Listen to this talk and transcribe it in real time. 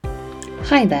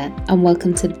Hi there, and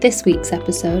welcome to this week's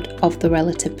episode of The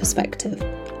Relative Perspective.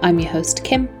 I'm your host,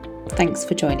 Kim. Thanks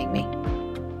for joining me.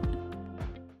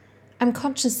 I'm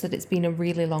conscious that it's been a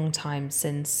really long time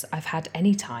since I've had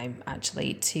any time,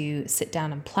 actually, to sit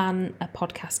down and plan a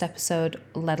podcast episode,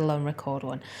 let alone record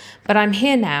one. But I'm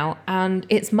here now, and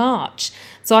it's March,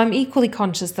 so I'm equally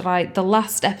conscious that the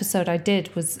last episode I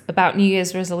did was about New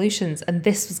Year's resolutions, and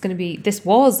this was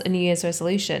a New Year's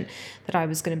resolution that I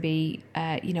was going to be,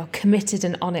 committed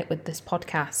and on it with this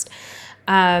podcast.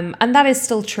 And that is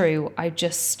still true. I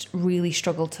just really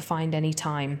struggled to find any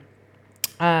time.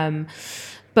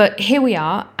 But here we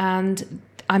are, and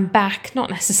I'm back, not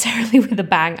necessarily with a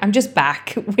bang, I'm just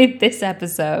back with this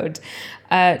episode,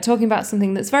 talking about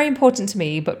something that's very important to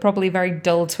me, but probably very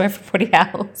dull to everybody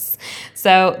else.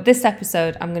 So this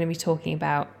episode, I'm going to be talking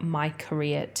about my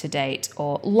career to date,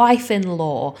 or life in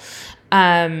law.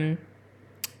 In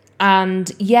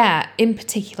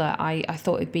particular, I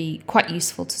thought it'd be quite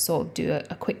useful to sort of do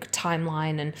a quick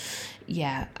timeline and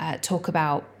talk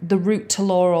about the route to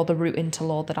law or the route into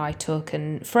law that I took.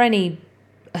 And for any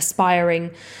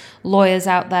aspiring lawyers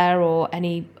out there or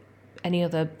any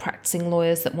other practicing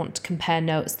lawyers that want to compare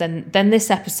notes, then this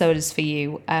episode is for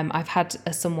you. I've had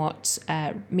a somewhat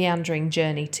meandering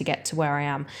journey to get to where I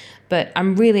am, but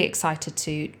I'm really excited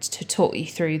to talk you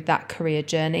through that career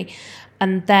journey.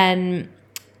 And then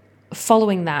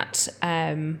following that,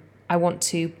 I want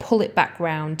to pull it back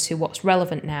round to what's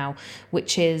relevant now,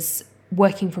 which is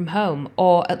working from home,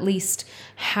 or at least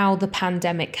how the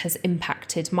pandemic has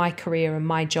impacted my career and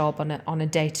my job on a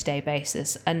day-to-day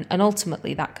basis. And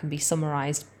ultimately that can be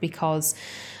summarized because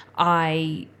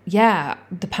the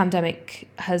pandemic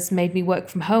has made me work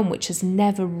from home, which has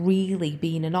never really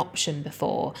been an option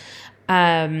before.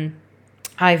 My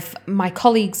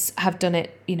colleagues have done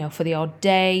it, for the odd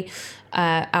day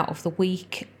out of the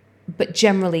week, but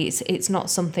generally it's not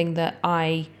something that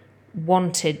I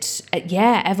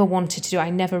ever wanted to do. I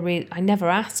never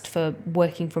asked for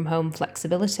working from home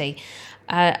flexibility,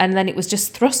 and then it was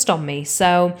just thrust on me.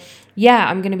 So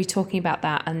I'm going to be talking about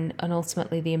that and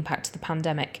ultimately the impact of the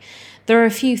pandemic. There are a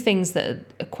few things that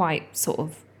are quite sort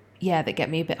of that get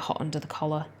me a bit hot under the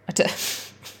collar.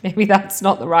 Maybe that's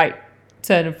not the right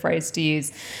turn of phrase to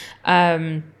use.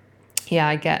 I'm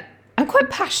quite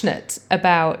passionate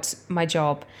about my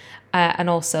job and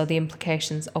also the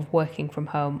implications of working from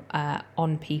home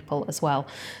on people as well.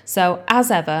 So as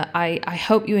ever, I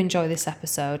hope you enjoy this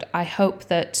episode. I hope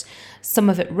that some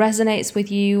of it resonates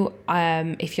with you.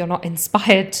 If you're not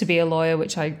inspired to be a lawyer,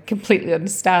 which I completely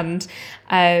understand,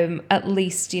 at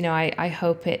least, I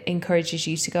hope it encourages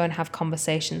you to go and have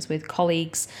conversations with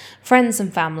colleagues, friends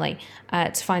and family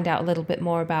to find out a little bit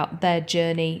more about their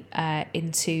journey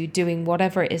into doing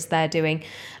whatever it is they're doing,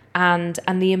 and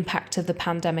the impact of the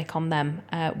pandemic on them,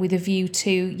 with a view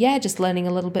to just learning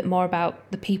a little bit more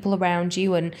about the people around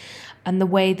you and the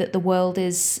way that the world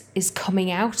is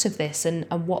coming out of this, and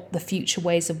what the future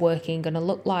ways of working are going to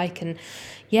look like, and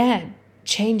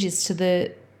changes to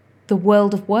the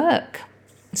world of work.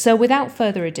 So without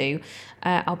further ado,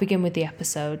 I'll begin with the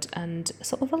episode and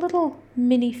sort of a little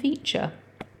mini feature.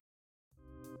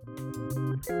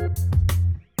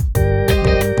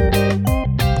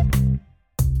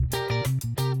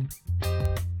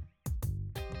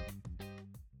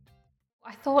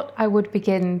 I thought I would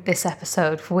begin this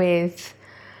episode with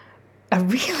a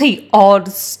really odd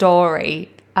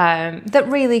story that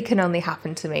really can only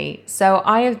happen to me. So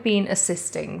I have been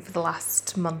assisting for the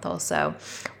last month or so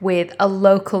with a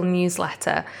local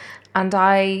newsletter, and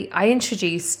I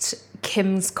introduced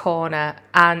Kim's Corner,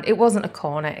 and it wasn't a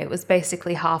corner, it was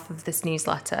basically half of this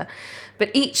newsletter.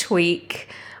 But each week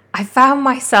I found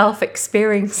myself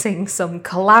experiencing some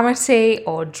calamity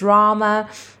or drama,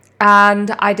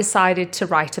 and I decided to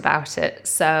write about it.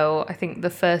 So I think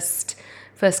the first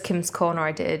Kim's Corner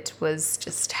I did was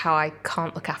just how I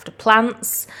can't look after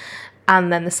plants.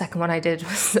 And then the second one I did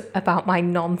was about my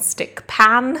non-stick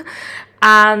pan.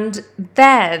 And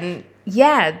then,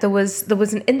 there was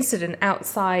an incident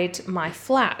outside my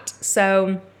flat.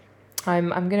 So I'm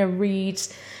going to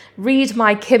read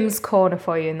my Kim's Corner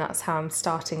for you, and that's how I'm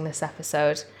starting this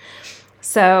episode.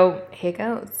 So here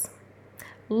goes.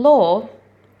 Law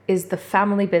is the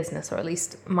family business, or at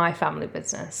least my family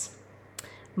business.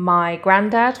 My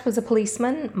granddad was a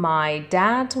policeman, my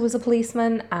dad was a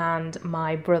policeman, and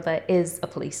my brother is a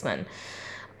policeman.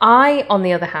 I, on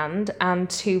the other hand, and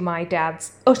to my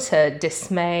dad's utter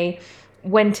dismay,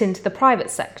 went into the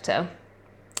private sector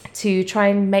to try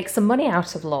and make some money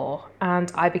out of law,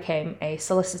 and I became a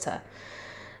solicitor.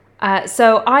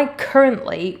 So I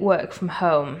currently work from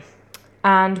home,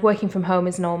 and working from home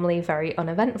is normally very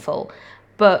uneventful.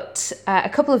 But a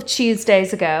couple of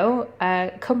Tuesdays ago,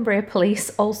 Cumbria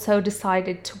Police also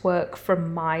decided to work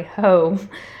from my home.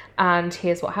 And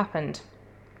here's what happened.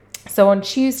 So on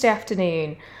Tuesday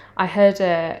afternoon, I heard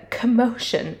a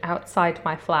commotion outside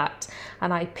my flat,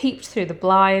 and I peeped through the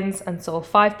blinds and saw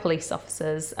 5 police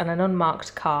officers and an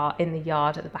unmarked car in the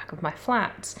yard at the back of my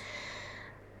flat.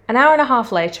 An hour and a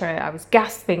half later, I was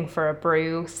gasping for a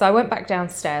brew, so I went back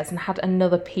downstairs and had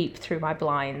another peep through my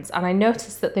blinds, and I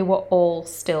noticed that they were all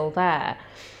still there.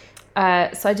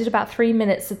 So I did about 3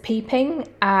 minutes of peeping,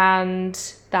 and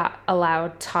that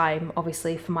allowed time,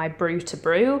 obviously, for my brew to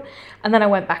brew. And then I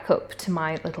went back up to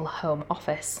my little home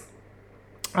office.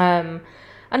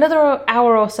 Another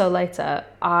hour or so later,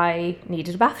 I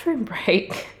needed a bathroom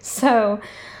break. So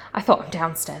I thought, I'm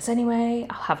downstairs anyway,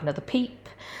 I'll have another peep.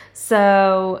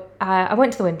 So I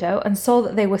went to the window and saw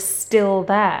that they were still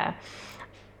there.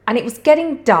 And it was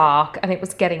getting dark and it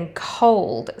was getting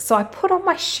cold. So I put on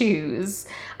my shoes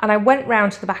and I went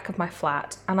round to the back of my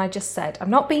flat and I just said, I'm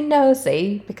not being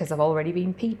nosy because I've already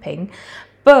been peeping,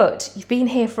 but you've been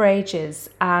here for ages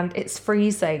and it's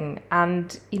freezing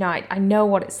and, you know, I know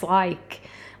what it's like.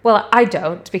 Well, I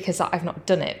don't because I've not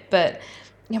done it, but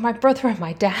you know, my brother and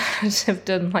my dad have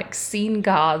done like scene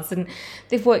guards and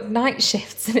they've worked night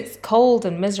shifts and it's cold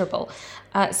and miserable.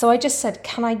 So I just said,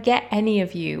 can I get any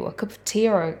of you a cup of tea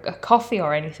or a coffee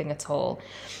or anything at all?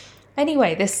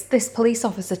 Anyway, this police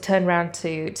officer turned around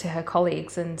to her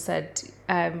colleagues and said,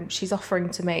 she's offering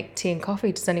to make tea and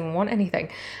coffee. Does anyone want anything?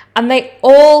 And they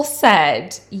all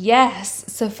said yes.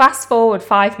 So fast forward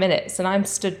 5 minutes and I'm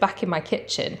stood back in my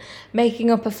kitchen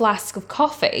making up a flask of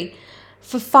coffee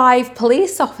for 5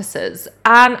 police officers.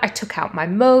 And I took out my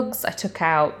mugs.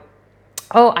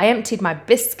 I emptied my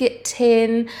biscuit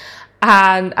tin.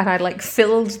 And I like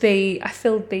filled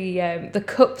the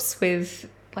cups with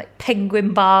like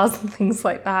penguin bars and things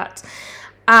like that.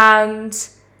 And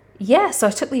yeah, so I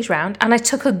took these round and I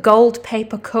took a gold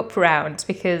paper cup round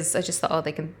because I just thought, oh,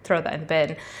 they can throw that in the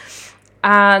bin.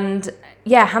 And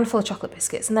yeah, a handful of chocolate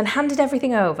biscuits, and then handed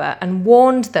everything over and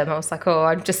warned them. I was like, oh,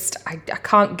 I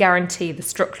can't guarantee the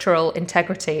structural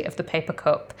integrity of the paper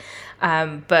cup.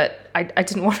 But I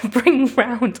didn't want to bring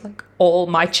round like all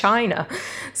my china.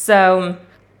 So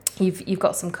you've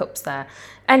got some cups there.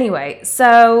 Anyway,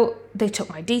 so they took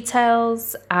my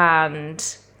details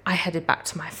and I headed back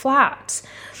to my flat.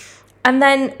 And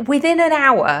then within an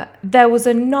hour, there was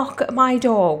a knock at my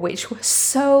door, which was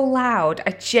so loud,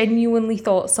 I genuinely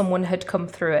thought someone had come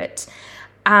through it.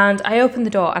 And I opened the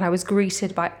door and I was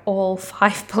greeted by all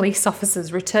 5 police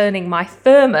officers returning my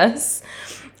thermos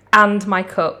and my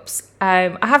cups.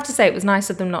 I have to say it was nice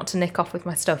of them not to nick off with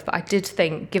my stuff, but I did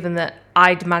think, given that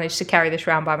I'd managed to carry this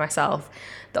around by myself,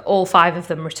 that all 5 of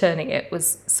them returning it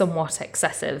was somewhat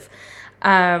excessive.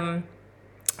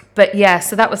 But yeah,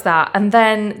 so that was that. And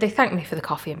then they thanked me for the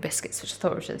coffee and biscuits, which I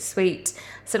thought was really sweet.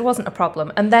 So it wasn't a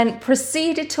problem. And then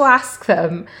proceeded to ask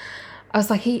them, I was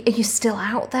like, are you still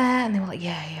out there? And they were like,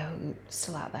 yeah, we're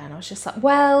still out there. And I was just like,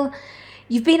 well,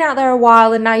 you've been out there a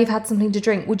while and now you've had something to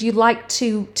drink. Would you like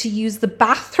to use the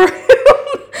bathroom?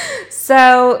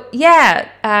 So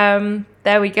yeah,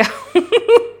 there we go.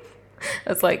 I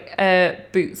was like,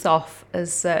 boots off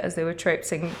as they were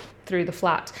traipsing through the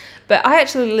flat. But I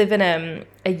actually live in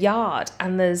a yard,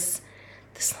 and there's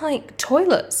like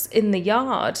toilets in the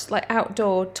yard, like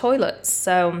outdoor toilets.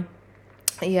 So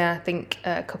yeah, I think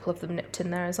a couple of them nipped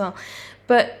in there as well.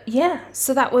 But yeah,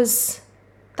 so that was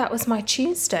my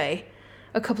Tuesday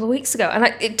a couple of weeks ago,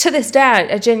 and to this day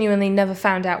I genuinely never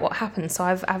found out what happened. So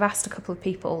I've asked a couple of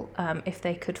people if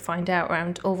they could find out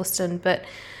around Ulverston, but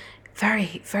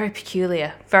very, very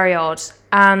peculiar, very odd.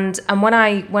 And when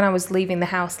I was leaving the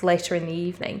house later in the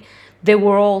evening, they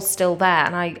were all still there,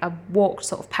 and I walked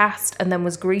sort of past and then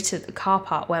was greeted at the car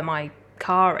park where my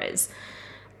car is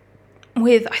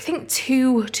with, I think,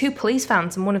 two police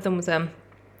vans, and one of them was a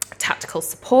tactical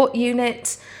support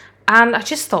unit. And I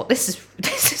just thought, this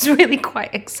is really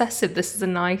quite excessive. This is a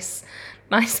nice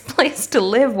place to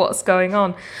live. What's going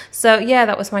on? So yeah,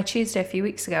 that was my Tuesday a few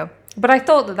weeks ago. But I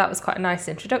thought that was quite a nice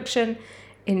introduction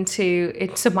into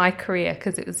my career,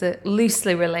 because it was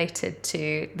loosely related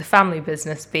to the family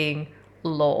business being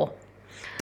law.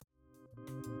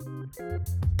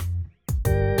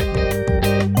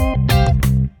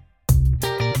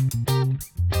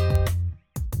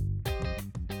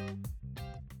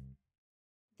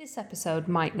 This episode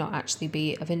might not actually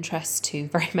be of interest to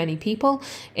very many people.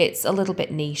 It's a little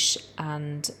bit niche,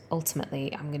 and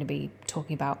ultimately I'm going to be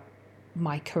talking about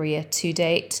my career to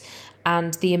date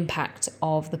and the impact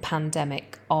of the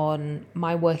pandemic on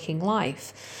my working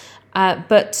life.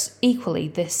 But equally,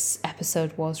 this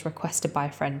episode was requested by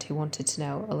a friend who wanted to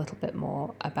know a little bit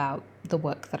more about the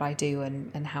work that I do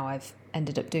and how I've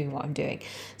ended up doing what I'm doing.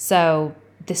 So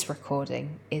this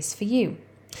recording is for you.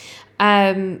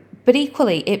 But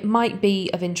equally, it might be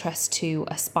of interest to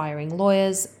aspiring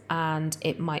lawyers, and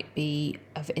it might be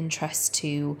of interest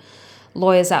to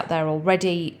lawyers out there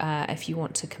already if you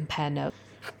want to compare notes.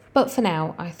 But for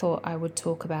now, I thought I would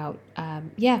talk about,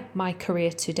 my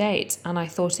career to date. And I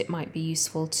thought it might be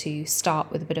useful to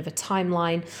start with a bit of a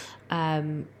timeline,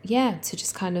 to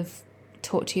just kind of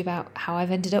talk to you about how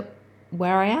I've ended up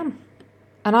where I am.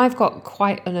 And I've got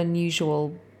quite an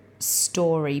unusual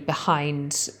story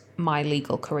behind my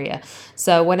legal career.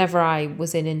 So whenever I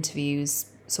was in interviews,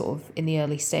 sort of in the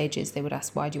early stages, they would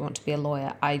ask, why do you want to be a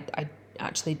lawyer? I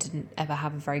actually didn't ever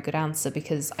have a very good answer,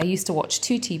 because I used to watch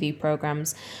 2 TV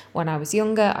programs when I was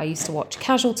younger. I used to watch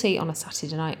Casualty on a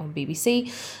Saturday night on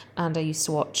BBC, and I used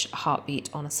to watch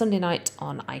Heartbeat on a Sunday night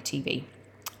on ITV.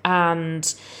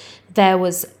 And there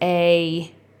was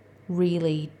a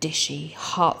really dishy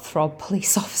heartthrob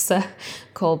police officer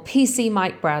called PC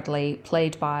Mike Bradley,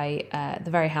 played by the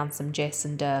very handsome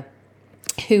Jason Durr,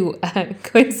 who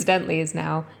coincidentally is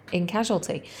now in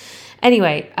Casualty.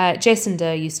 Anyway, Jason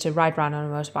Durr used to ride around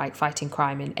on a motorbike fighting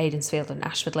crime in Aidensfield and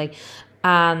Ashfordley.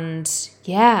 And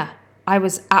I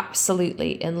was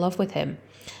absolutely in love with him.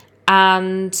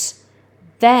 And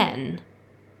then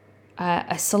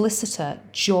a solicitor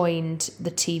joined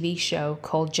the TV show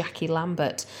called Jackie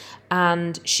Lambert.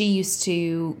 And she used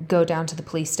to go down to the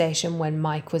police station when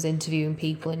Mike was interviewing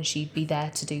people, and she'd be there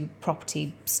to do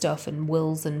property stuff and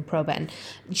wills and probate. And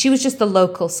she was just the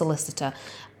local solicitor.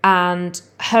 And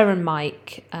her and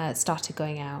Mike started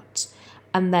going out,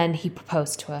 and then he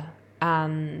proposed to her,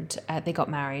 and they got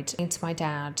married. And to my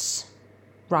dad,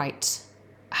 right,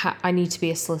 I need to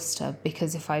be a solicitor,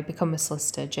 because if I become a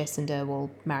solicitor, Jason Durr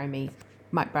will marry me,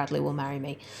 Mike Bradley will marry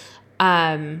me.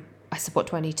 I said, what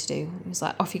do I need to do? He was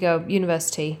like, off you go,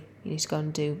 university, you need to go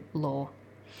and do law.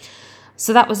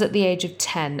 So that was at the age of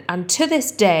 10. And to this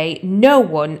day, no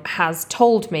one has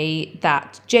told me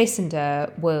that Jason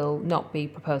Durr will not be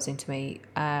proposing to me.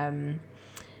 I'm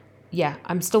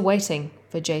still waiting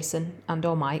for Jason and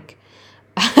or Mike.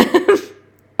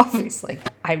 Obviously,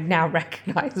 I now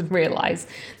recognise and realise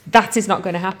that is not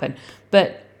going to happen.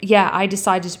 But I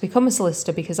decided to become a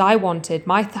solicitor because I wanted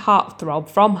my heartthrob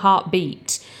from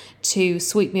Heartbeat to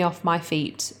sweep me off my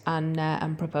feet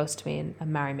and propose to me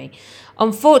and marry me.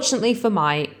 Unfortunately for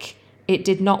Mike, it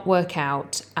did not work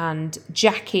out, and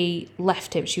Jackie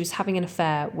left him. She was having an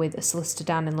affair with a solicitor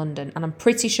down in London, and I'm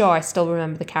pretty sure I still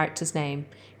remember the character's name.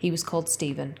 He was called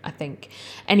Stephen, I think.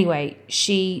 Anyway,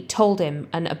 she told him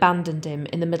and abandoned him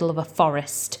in the middle of a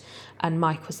forest, and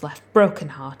Mike was left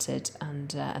brokenhearted,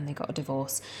 and they got a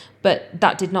divorce. But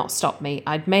that did not stop me.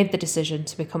 I'd made the decision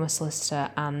to become a solicitor,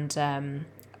 and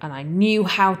I knew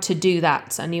how to do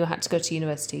that. I knew I had to go to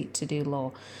university to do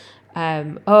law.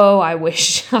 I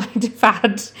wish I'd have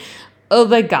had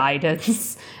other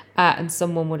guidance and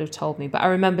someone would have told me. But I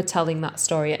remember telling that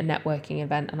story at a networking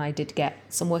event, and I did get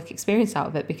some work experience out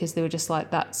of it, because they were just like,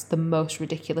 that's the most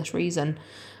ridiculous reason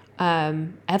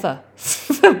ever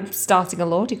for starting a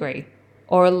law degree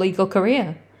or a legal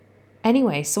career.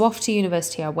 Anyway, so off to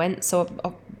university I went. So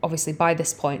obviously by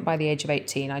this point, by the age of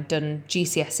 18, I'd done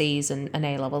GCSEs and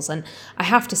A-levels. And I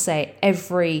have to say,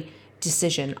 every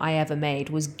decision I ever made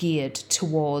was geared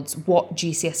towards what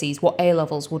GCSEs, what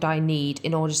A-levels would I need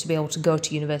in order to be able to go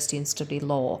to university and study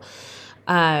law.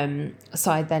 So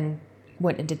I then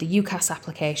went and did the UCAS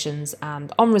applications,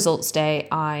 and on results day,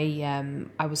 I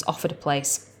was offered a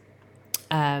place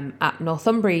at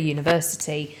Northumbria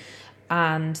University.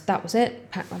 And that was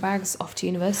it. Packed my bags, off to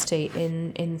university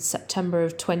in September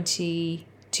of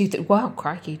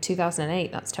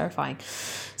 2008. That's terrifying.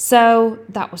 So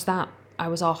that was that. I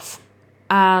was off.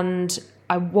 And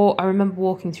I remember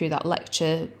walking through that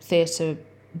lecture theatre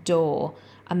door,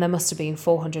 and there must have been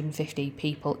 450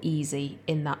 people easy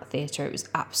in that theatre. It was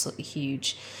absolutely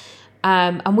huge.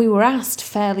 And we were asked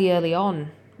fairly early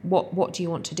on, what do you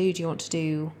want to do? Do you want to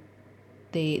do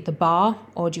the bar,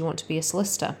 or do you want to be a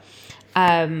solicitor?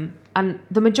 And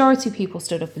the majority of people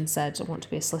stood up and said, I want to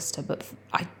be a solicitor, but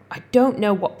I don't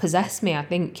know what possessed me. I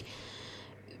think,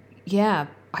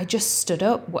 I just stood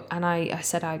up and I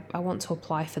said, I want to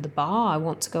apply for the bar. I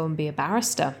want to go and be a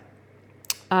barrister.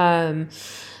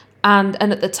 And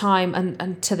at the time,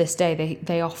 and to this day,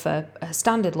 they offer a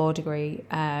standard law degree,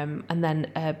 and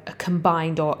then a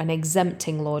combined or an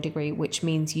exempting law degree, which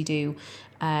means you do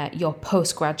your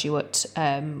postgraduate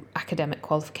academic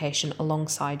qualification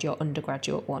alongside your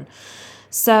undergraduate one.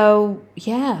 So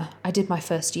yeah, I did my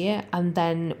first year, and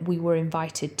then we were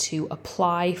invited to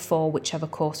apply for whichever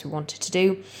course we wanted to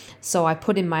do. So I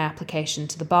put in my application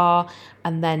to the bar,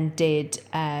 and then did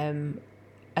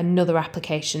another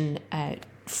application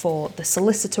for the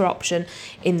solicitor option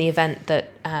in the event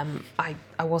that I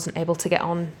wasn't able to get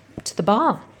on to the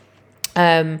bar.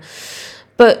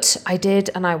 But I did,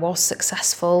 and I was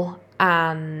successful.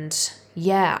 And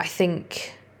yeah,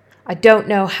 I don't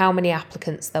know how many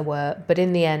applicants there were, but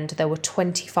in the end, there were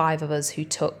 25 of us who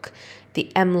took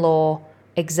the MLaw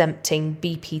exempting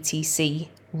BPTC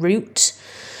route,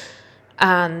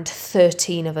 and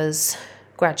 13 of us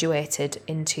graduated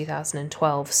in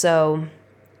 2012. So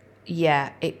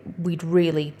yeah, we'd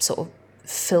really sort of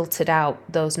filtered out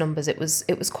those numbers. It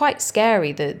was quite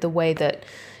scary, the way that,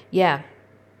 yeah,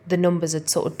 the numbers had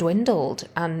sort of dwindled,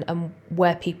 and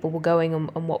where people were going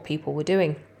and what people were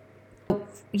doing.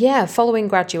 Yeah, following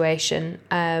graduation,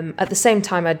 at the same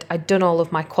time I'd done all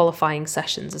of my qualifying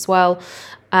sessions as well,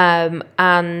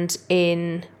 and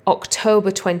in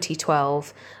October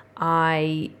 2012,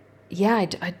 I'd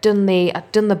done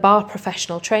the bar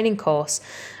professional training course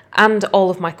and all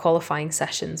of my qualifying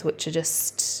sessions, which are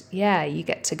just, yeah, you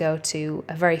get to go to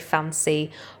a very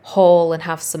fancy hall and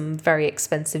have some very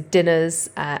expensive dinners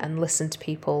and listen to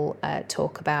people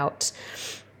talk about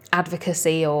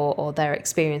advocacy or their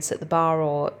experience at the bar,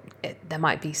 or there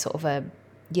might be sort of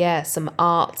some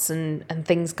arts and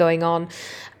things going on,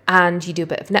 and you do a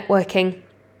bit of networking.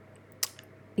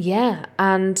 Yeah,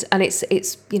 and it's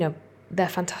they're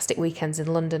fantastic weekends in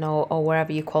London or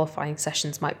wherever your qualifying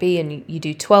sessions might be, and you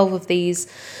do 12 of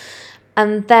these.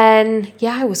 And then,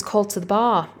 yeah, I was called to the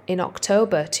bar in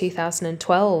October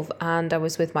 2012, and I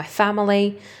was with my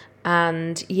family,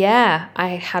 and yeah,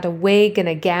 I had a wig and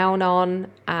a gown on,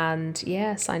 and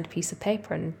yeah, signed a piece of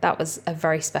paper, and that was a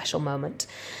very special moment.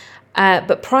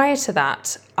 But prior to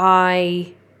that,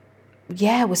 I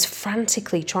was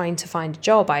frantically trying to find a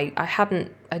job. I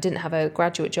didn't have a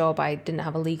graduate job. I didn't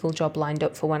have a legal job lined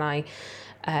up for when I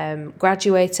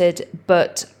graduated,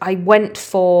 but I went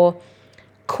for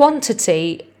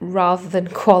quantity rather than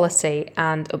quality,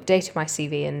 and updated my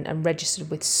CV and registered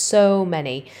with so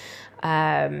many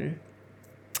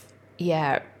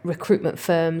recruitment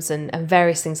firms and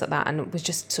various things like that, and was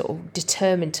just sort of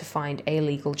determined to find a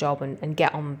legal job and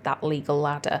get on that legal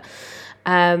ladder.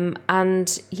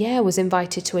 Was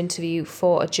invited to interview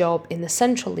for a job in the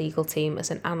central legal team as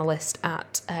an analyst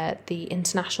at the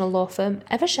international law firm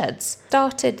Eversheds.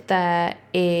 Started there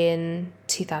in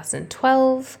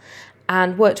 2012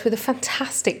 and worked with a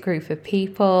fantastic group of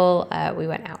people. We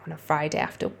went out on a Friday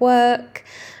after work.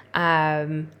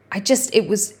 It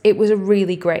was a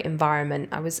really great environment.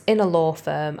 I was in a law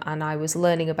firm, and I was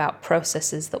learning about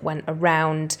processes that went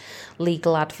around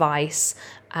legal advice,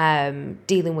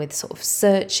 dealing with sort of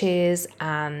searches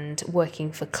and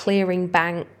working for clearing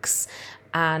banks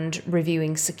and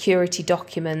reviewing security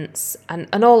documents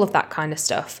and all of that kind of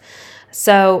stuff.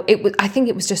 So I think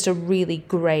it was just a really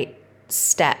great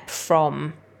step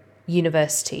from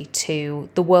university to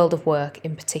the world of work,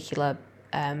 in particular,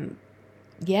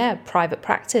 private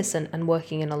practice and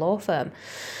working in a law firm.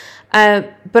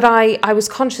 But I was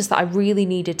conscious that I really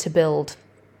needed to build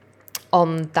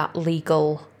on that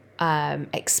legal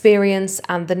experience,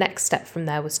 and the next step from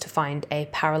there was to find a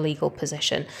paralegal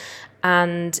position.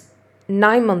 And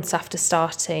 9 months after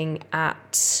starting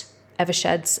at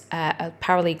Eversheds, a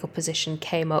paralegal position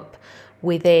came up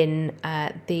within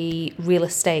the real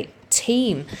estate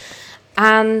team.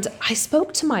 And I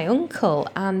spoke to my uncle,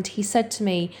 and he said to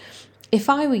me, if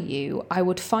I were you, I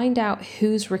would find out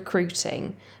who's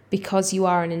recruiting, because you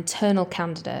are an internal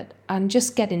candidate, and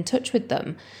just get in touch with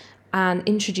them and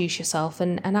introduce yourself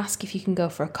and ask if you can go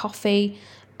for a coffee,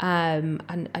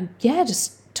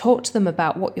 just talk to them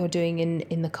about what you're doing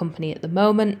in the company at the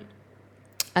moment,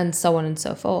 and so on and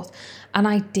so forth. And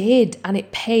I did, and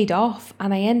it paid off,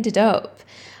 and I ended up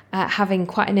having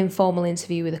quite an informal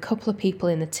interview with a couple of people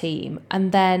in the team,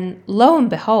 and then lo and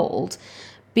behold,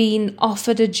 been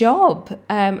offered a job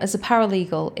as a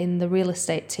paralegal in the real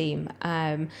estate team,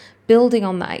 building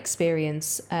on that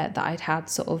experience that I'd had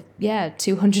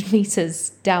 200 metres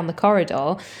down the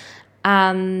corridor,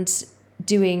 and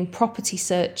doing property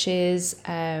searches,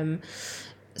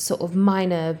 sort of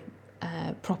minor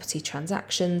property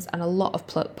transactions, and a lot of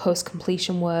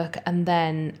post-completion work, and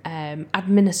then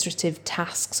administrative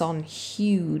tasks on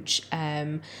huge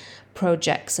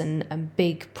projects and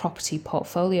big property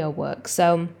portfolio work.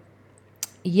 So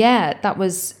yeah, that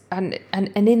was, and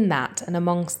in that and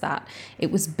amongst that,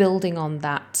 it was building on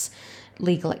that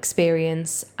legal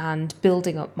experience and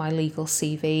building up my legal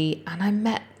CV. And I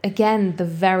met, again, the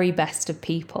very best of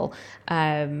people,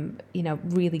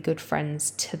 really good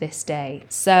friends to this day.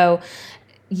 So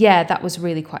yeah, that was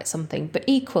really quite something. But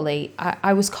equally,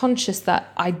 I was conscious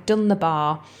that I'd done the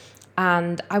bar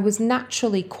and I was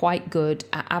naturally quite good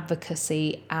at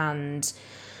advocacy and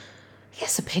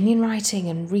opinion writing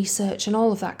and research and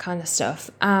all of that kind of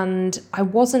stuff. And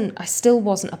I still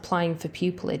wasn't applying for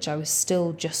pupillage. I was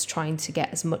still just trying to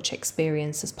get as much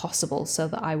experience as possible so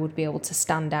that I would be able to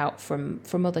stand out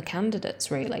from other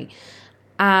candidates, really.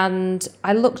 And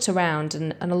I looked around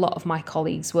and a lot of my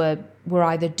colleagues were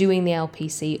either doing the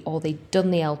LPC or they'd done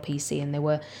the LPC and they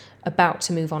were about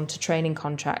to move on to training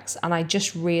contracts. And I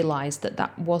just realised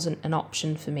that wasn't an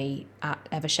option for me at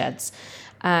Eversheds.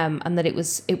 And that it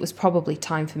was probably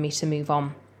time for me to move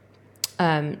on.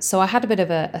 So I had a bit of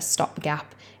a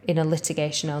stopgap in a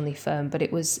litigation-only firm, but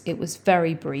it was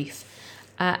very brief.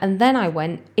 And then I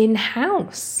went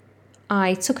in-house.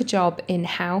 I took a job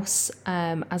in-house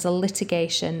as a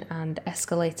litigation and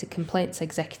escalated complaints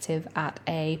executive at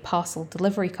a parcel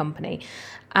delivery company.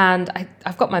 And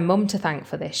I've got my mum to thank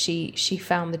for this. She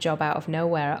found the job out of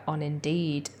nowhere on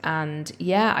Indeed. And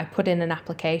yeah, I put in an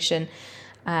application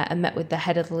and met with the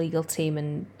head of the legal team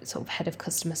and sort of head of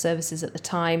customer services at the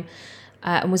time,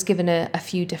 and was given a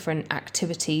few different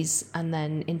activities and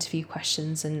then interview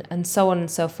questions and so on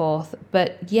and so forth.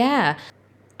 But yeah,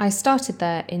 I started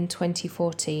there in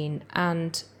 2014,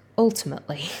 and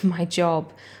ultimately my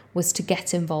job was to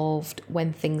get involved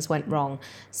when things went wrong.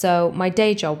 So my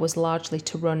day job was largely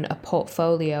to run a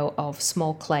portfolio of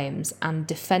small claims and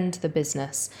defend the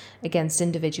business against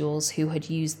individuals who had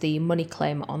used the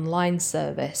MoneyClaim online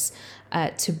service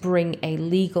to bring a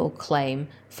legal claim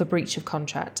for breach of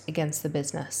contract against the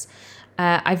business.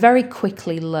 I very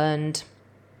quickly learned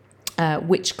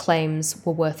which claims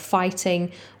were worth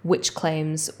fighting, which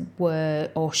claims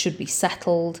were or should be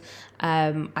settled.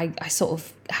 I sort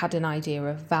of had an idea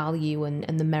of value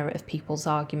and the merit of people's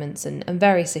arguments and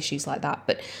various issues like that.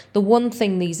 But the one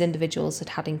thing these individuals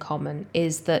had in common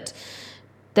is that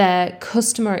their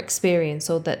customer experience,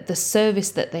 or that the service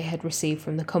that they had received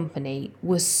from the company,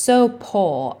 was so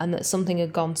poor and that something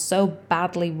had gone so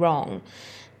badly wrong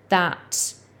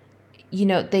that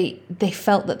they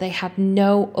felt that they had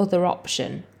no other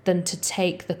option than to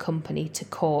take the company to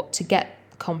court to get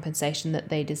compensation that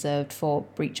they deserved for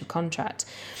breach of contract.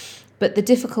 But the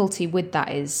difficulty with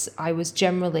that is I was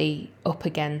generally up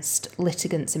against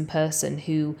litigants in person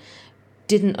who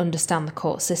didn't understand the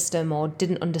court system or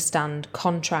didn't understand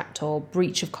contract or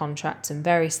breach of contract and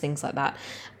various things like that.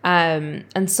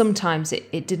 And sometimes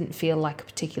it didn't feel like a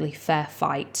particularly fair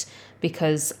fight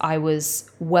because I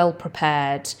was well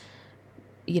prepared,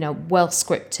 well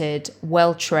scripted,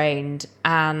 well trained,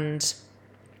 and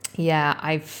yeah,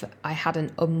 I had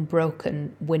an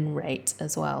unbroken win rate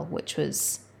as well, which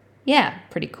was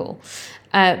pretty cool.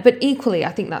 But equally,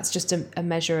 I think that's just a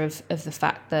measure of the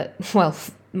fact that, well,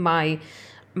 my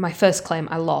first claim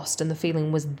I lost and the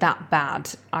feeling was that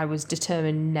bad, I was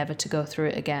determined never to go through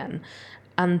it again.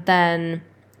 And then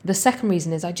the second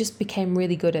reason is I just became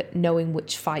really good at knowing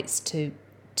which fights to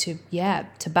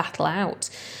battle out.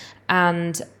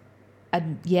 And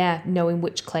knowing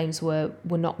which claims were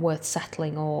not worth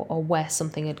settling or where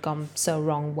something had gone so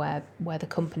wrong where the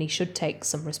company should take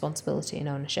some responsibility and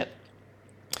ownership.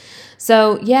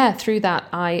 So through that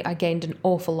I gained an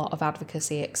awful lot of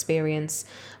advocacy experience.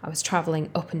 I was travelling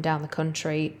up and down the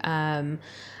country, and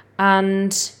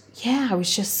I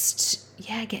was just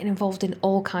getting involved in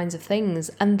all kinds of things.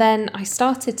 And then I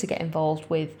started to get involved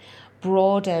with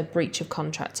broader breach of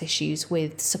contract issues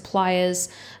with suppliers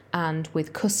and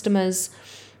with customers.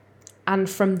 And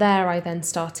from there, I then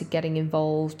started getting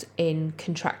involved in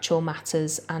contractual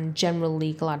matters and general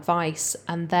legal advice.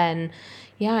 And then,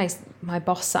 my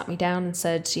boss sat me down and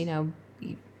said,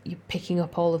 you're picking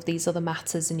up all of these other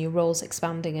matters and your role's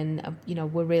expanding, and,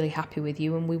 we're really happy with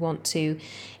you and we want to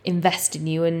invest in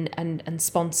you and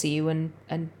sponsor you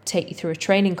and take you through a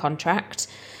training contract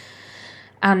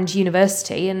and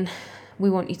university. And we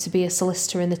want you to be a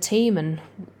solicitor in the team, and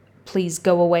please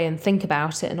go away and think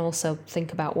about it and also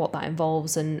think about what that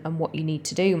involves and what you need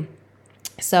to do.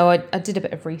 So I did a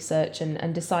bit of research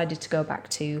and decided to go back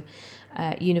to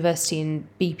university in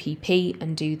BPP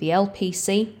and do the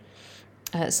LPC,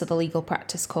 so the legal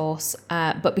practice course.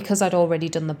 But because I'd already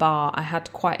done the bar, I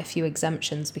had quite a few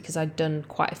exemptions because I'd done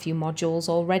quite a few modules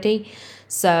already.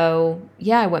 So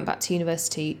I went back to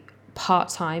university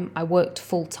part-time. I worked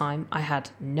full-time. I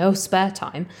had no spare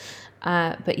time.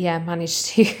 But yeah, managed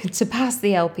to pass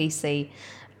the LPC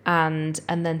and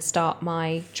then start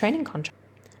my training contract.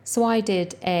 So I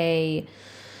did a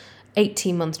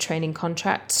 18-month training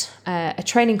contract. A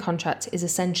training contract is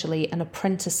essentially an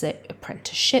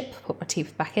apprenticeship, put my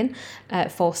teeth back in,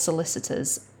 for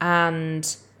solicitors.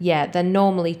 And yeah, they're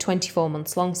normally 24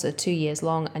 months long, so 2 years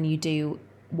long, and you do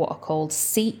what are called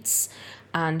seats.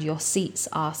 And your seats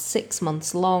are 6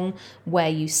 months long, where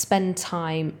you spend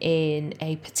time in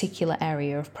a particular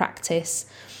area of practice.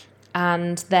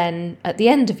 And then at the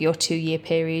end of your 2-year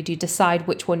period, you decide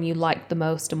which one you liked the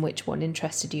most and which one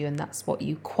interested you, and that's what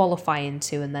you qualify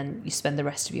into, and then you spend the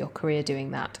rest of your career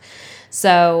doing that.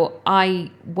 So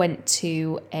I went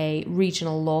to a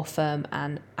regional law firm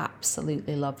and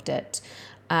absolutely loved it.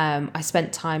 I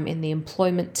spent time in the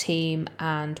employment team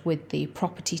and with the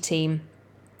property team,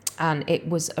 and it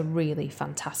was a really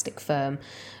fantastic firm.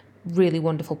 Really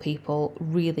wonderful people,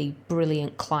 really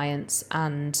brilliant clients,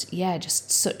 and yeah,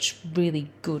 just such really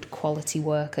good quality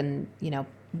work. And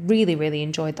really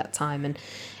enjoyed that time and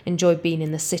enjoyed being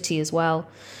in the city as well.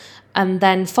 And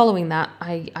then following that,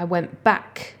 I went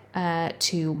back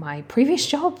to my previous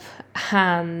job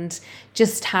and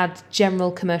just had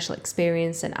general commercial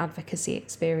experience and advocacy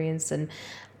experience, and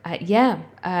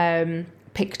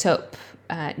picked up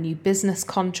new business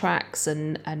contracts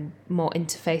and more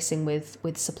interfacing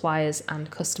with suppliers and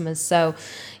customers. So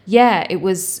yeah, I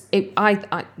was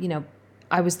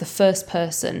the first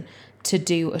person to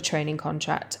do a training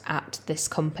contract at this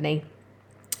company,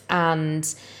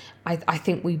 and I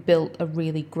think we built a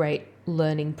really great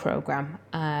learning program,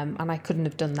 and I couldn't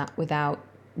have done that without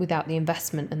the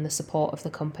investment and the support of the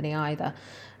company either.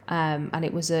 And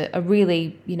it was a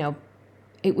really,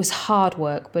 it was hard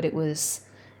work, but it was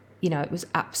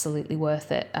absolutely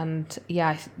worth it. And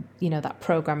yeah, that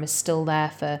program is still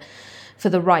there for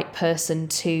the right person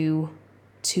to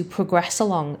progress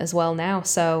along as well now.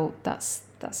 So that's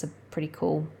a pretty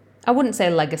cool, I wouldn't say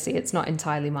a legacy, it's not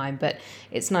entirely mine, but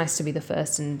it's nice to be the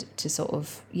first and to sort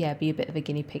of, be a bit of a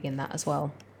guinea pig in that as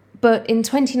well. But in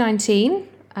 2019,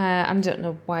 I don't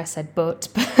know why I said but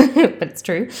it's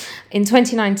true. In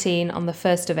 2019, on the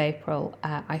 1st of April,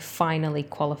 I finally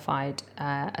qualified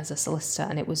as a solicitor,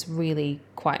 and it was really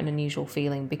quite an unusual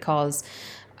feeling because,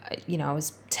 I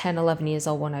was 10, 11 years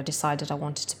old when I decided I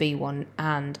wanted to be one,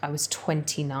 and I was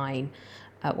 29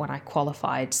 when I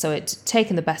qualified. So it's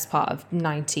taken the best part of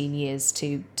 19 years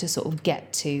to sort of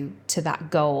get to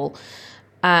that goal.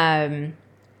 And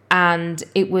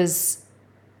it was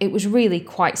really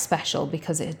quite special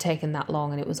because it had taken that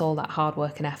long, and it was all that hard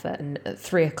work and effort. And at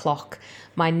 3:00,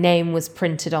 my name was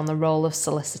printed on the roll of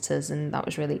solicitors, and that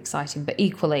was really exciting. But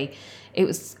equally, it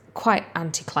was quite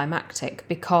anticlimactic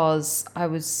because I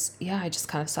just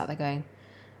kind of sat there going,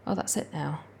 oh, that's it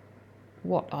now.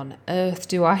 What on earth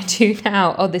do I do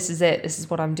now? Oh, this is it. This is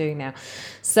what I'm doing now.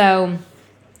 So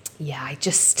yeah, I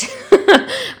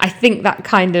think that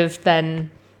kind of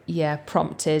then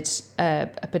prompted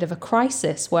a bit of a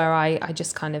crisis where I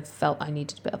just kind of felt I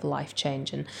needed a bit of a life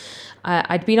change. And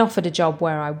I'd been offered a job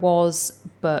where I was,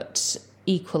 but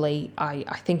equally,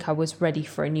 I think I was ready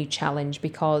for a new challenge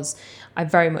because I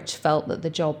very much felt that the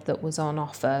job that was on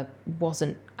offer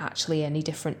wasn't actually any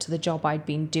different to the job I'd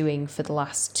been doing for the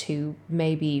last 2,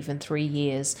 maybe even 3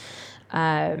 years.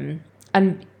 And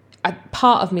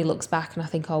part of me looks back and I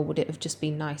think, oh, would it have just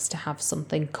been nice to have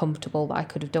something comfortable that I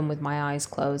could have done with my eyes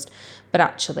closed? But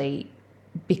actually,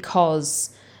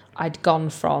 because I'd gone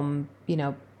from,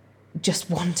 just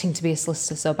wanting to be a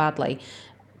solicitor so badly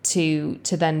to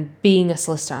then being a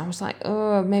solicitor, I was like,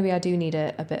 oh, maybe I do need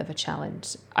a bit of a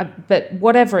challenge. But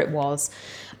whatever it was,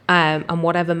 and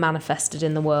whatever manifested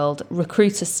in the world,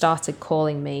 recruiters started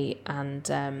calling me,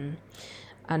 and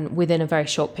within a very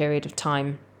short period of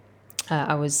time,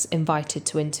 I was invited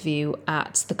to interview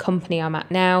at the company I'm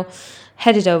at now,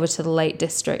 headed over to the Lake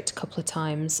District a couple of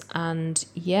times, and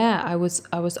I was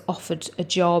offered a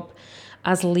job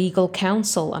as legal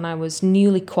counsel, and I was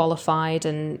newly qualified,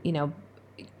 and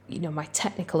my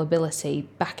technical ability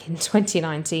back in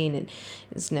 2019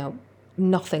 is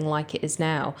nothing like it is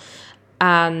now.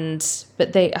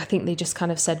 But I think they just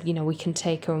kind of said, we can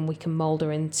take her and we can mould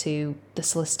her into the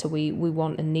solicitor we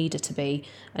want and need her to be.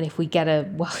 And if we get her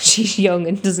while she's young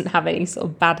and doesn't have any sort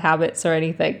of bad habits or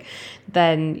anything,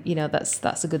 then,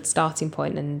 that's a good starting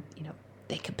point. And,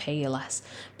 they could pay you less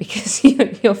because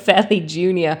you're fairly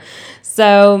junior.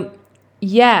 So,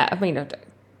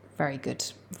 very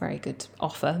good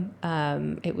offer.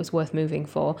 It was worth moving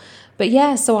for. But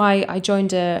so I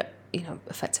joined a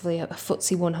effectively a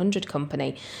FTSE 100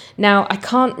 company. Now, I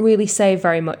can't really say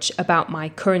very much about my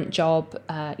current job.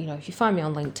 If you find me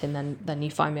on LinkedIn, then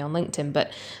you find me on LinkedIn.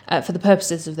 But for the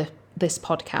purposes of this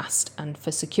podcast and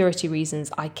for security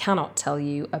reasons, I cannot tell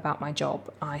you about my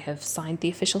job. I have signed the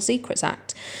Official Secrets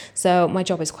Act. So my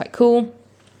job is quite cool,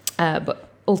 but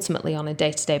ultimately on a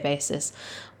day-to-day basis,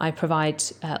 I provide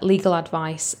legal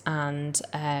advice and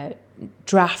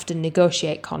draft and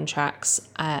negotiate contracts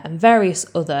and various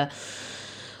other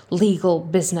legal,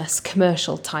 business,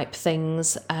 commercial type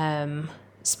things,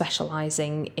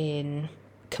 specialising in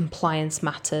compliance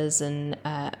matters and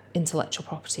intellectual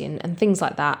property and things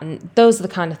like that. And those are the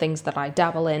kind of things that I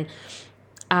dabble in.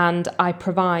 And I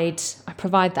provide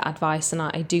that advice, and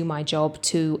I do my job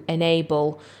to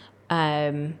enable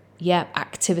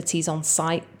activities on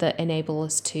site that enable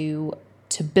us to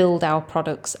build our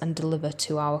products and deliver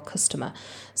to our customer.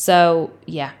 So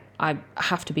I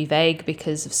have to be vague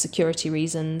because of security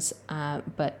reasons,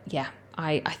 but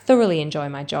I thoroughly enjoy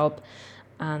my job,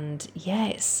 and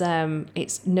it's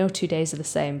no 2 days are the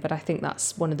same. But I think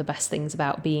that's one of the best things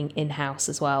about being in-house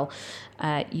as well.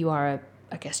 You are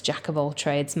jack of all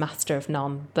trades, master of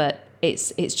none, but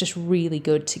it's just really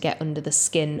good to get under the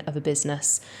skin of a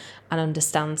business and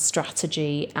understand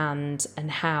strategy and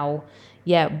how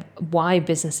why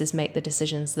businesses make the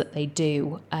decisions that they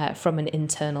do from an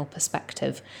internal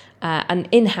perspective. And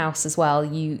in-house as well,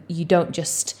 you don't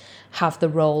just have the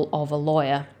role of a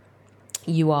lawyer.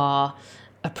 You are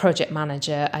a project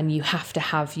manager, and you have to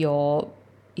have your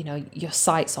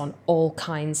sights on all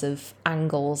kinds of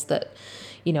angles that,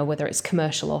 whether it's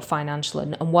commercial or financial.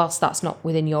 And whilst that's not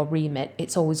within your remit,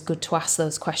 it's always good to ask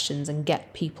those questions and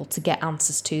get people to get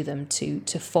answers to them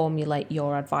to formulate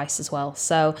your advice as well.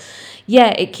 So,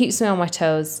 it keeps me on my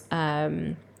toes,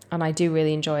 and I do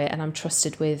really enjoy it. And I'm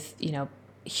trusted with,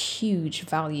 huge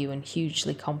value and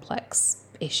hugely complex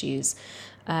issues.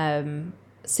 It's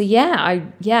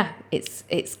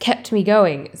kept me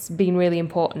going. It's been really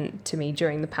important to me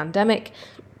during the pandemic.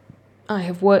 I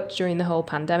have worked during the whole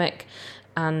pandemic,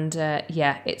 and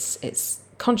it's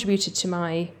contributed to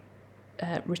my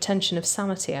retention of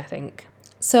sanity, I think.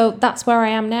 So that's where I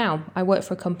am now. I work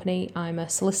for a company. I'm a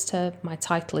solicitor. My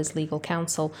title is legal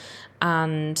counsel,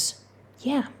 and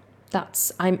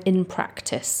I'm in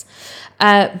practice.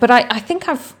 But I think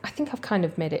I've kind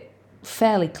of made it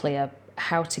fairly clear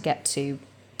how to get to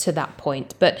that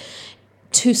point. But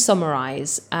to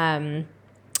summarize,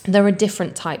 there are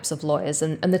different types of lawyers,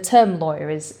 and the term lawyer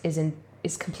is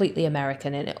completely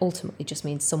American, and it ultimately just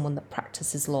means someone that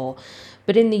practices law.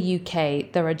 But in the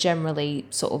UK, there are generally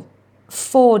sort of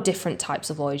 4 different types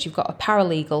of lawyers. You've got a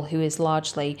paralegal, who is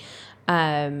largely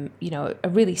a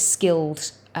really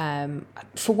skilled,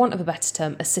 for want of a better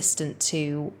term, assistant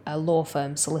to a law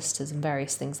firm, solicitors and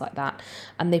various things like that.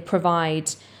 And they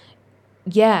provide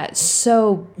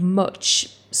so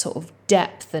much sort of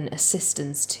depth and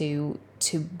assistance to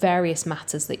various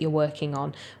matters that you're working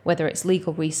on, whether it's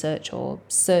legal research or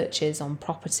searches on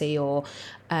property or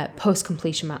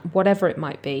post-completion whatever it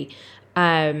might be.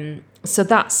 So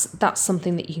that's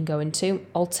something that you can go into.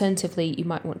 Alternatively, you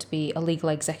might want to be a legal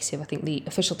executive. I think the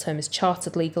official term is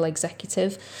chartered legal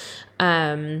executive.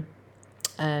 I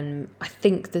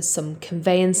think there's some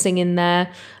conveyancing in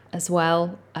there as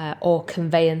well, or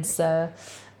conveyancer.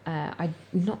 I'm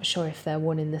not sure if they're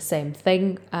one in the same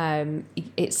thing.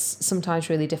 It's sometimes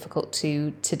really difficult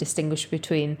to distinguish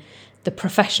between the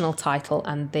professional title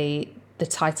and the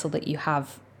title that you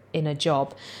have in a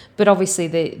job. But obviously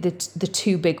the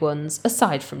 2 big ones,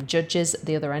 aside from judges at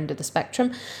the other end of the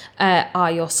spectrum,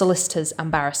 are your solicitors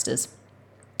and barristers.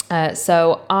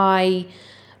 So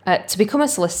to become a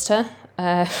solicitor,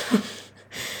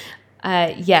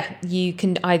 you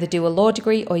can either do a law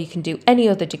degree or you can do any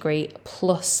other degree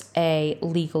plus a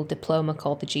legal diploma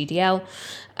called the GDL.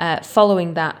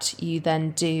 Following that, you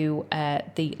then do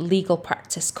the legal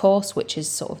practice course, which is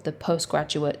sort of the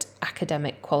postgraduate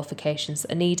academic qualifications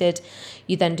that are needed.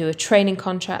 You then do a training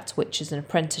contract, which is an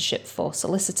apprenticeship for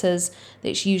solicitors.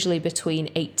 That's usually between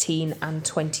 18 and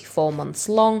 24 months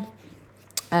long.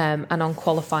 And on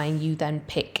qualifying, you then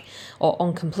pick, or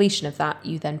on completion of that,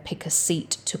 you then pick a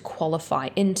seat to qualify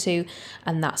into,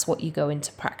 and that's what you go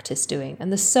into practice doing.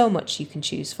 And there's so much you can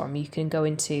choose from. You can go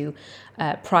into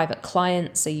private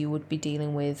clients, so you would be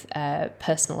dealing with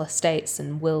personal estates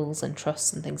and wills and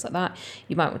trusts and things like that.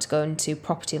 You might want to go into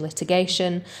property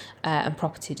litigation and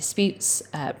property disputes,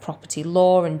 property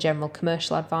law and general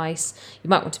commercial advice. You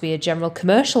might want to be a general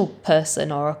commercial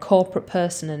person or a corporate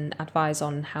person and advise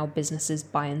on how businesses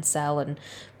buy and sell and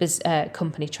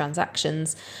company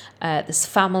transactions. There's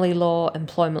family law,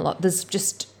 employment law. There's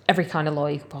just every kind of law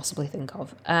you could possibly think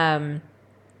of.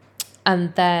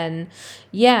 And then,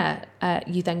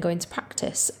 you then go into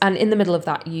practice. And in the middle of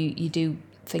that, you do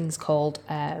things called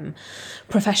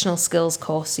professional skills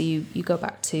course. So you go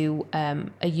back to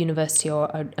a university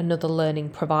or another learning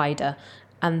provider,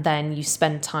 and then you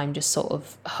spend time just sort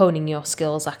of honing your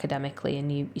skills academically,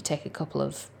 and you take a couple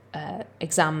of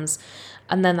exams,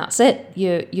 and then that's it.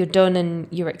 You're done, and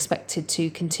you're expected to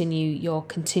continue your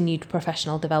continued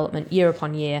professional development year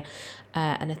upon year,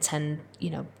 and attend,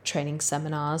 training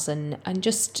seminars and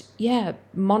just,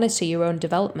 monitor your own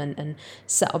development and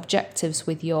set objectives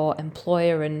with your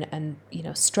employer and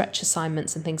stretch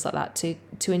assignments and things like that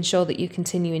to ensure that you're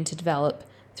continuing to develop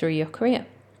through your career.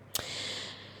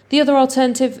 The other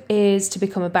alternative is to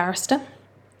become a barrister.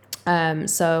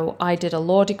 So I did a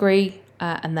law degree,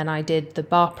 and then I did the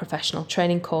bar professional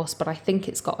training course, but I think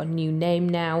it's got a new name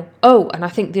now. Oh, and I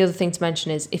think the other thing to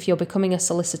mention is if you're becoming a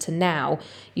solicitor now,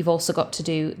 you've also got to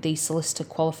do the solicitor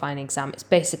qualifying exam. It's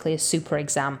basically a super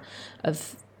exam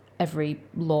of every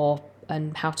law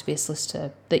and how to be a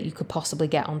solicitor that you could possibly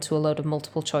get onto a load of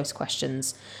multiple choice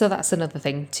questions. So that's another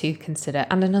thing to consider,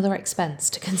 and another expense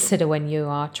to consider when you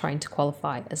are trying to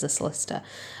qualify as a solicitor.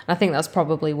 And I think that's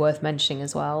probably worth mentioning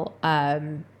as well.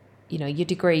 Your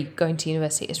degree, going to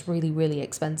university, is really, really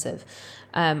expensive.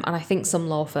 And I think some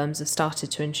law firms have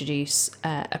started to introduce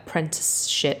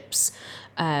apprenticeships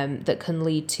that can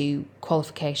lead to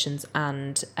qualifications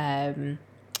and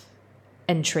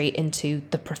entry into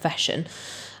the profession.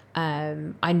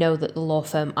 I know that the law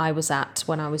firm I was at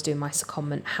when I was doing my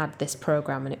secondment had this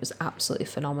program, and it was absolutely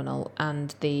phenomenal.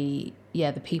 And the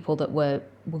people that were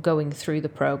going through the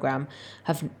program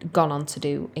have gone on to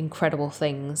do incredible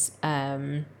things.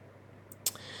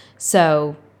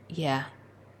 So yeah,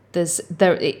 it's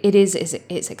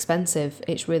expensive.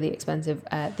 It's really expensive.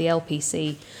 The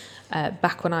LPC,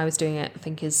 back when I was doing it, I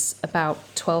think is about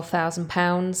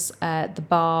 £12,000. The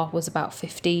bar was about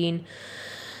 15.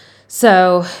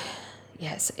 So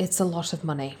yes, it's a lot of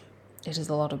money. It is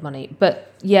a lot of money.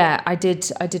 But yeah, I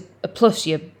did plus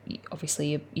your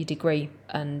degree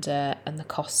and the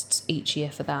costs each year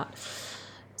for that.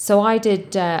 So I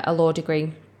did a law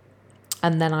degree.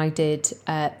 And then I did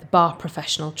the bar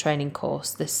professional training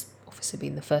course, this obviously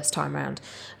being the first time round.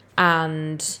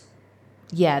 And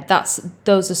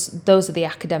those are the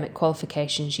academic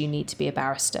qualifications you need to be a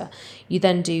barrister. You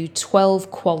then do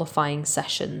 12 qualifying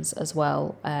sessions as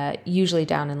well, usually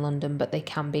down in London, but they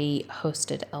can be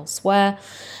hosted elsewhere.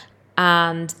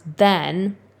 And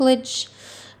then college,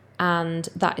 and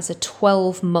that is a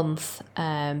 12-month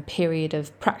period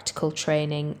of practical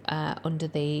training under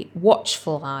the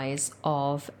watchful eyes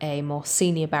of a more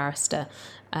senior barrister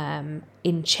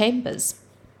in chambers.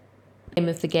 The aim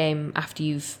of the game, after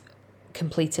you've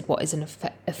completed what is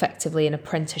effectively an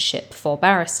apprenticeship for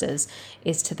barristers,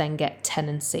 is to then get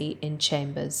tenancy in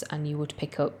chambers, and you would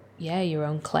pick up your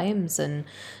own claims and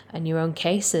your own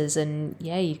cases, and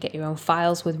you'd get your own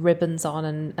files with ribbons on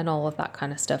and all of that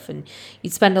kind of stuff, and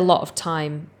you'd spend a lot of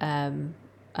time and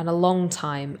a long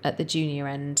time at the junior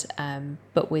end,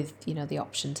 but with the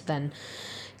option to then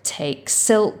take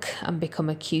silk and become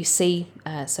a QC,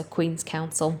 so Queen's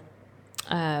Counsel,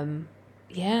 and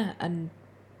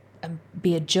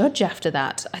be a judge after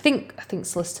that. I think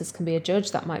solicitors can be a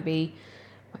judge. That might be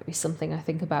something I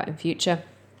think about in future.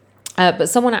 But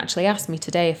someone actually asked me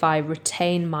today if I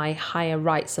retain my higher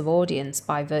rights of audience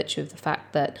by virtue of the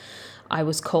fact that I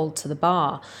was called to the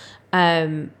bar.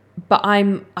 But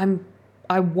I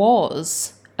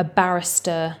was a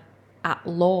barrister at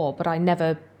law, but I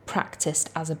never practiced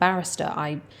as a barrister.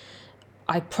 I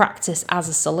practiced as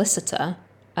a solicitor,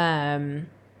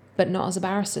 but not as a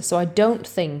barrister. So I don't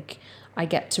think I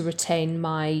get to retain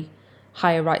my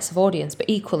higher rights of audience. But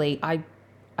equally, I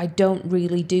don't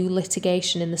really do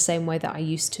litigation in the same way that I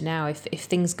used to now. If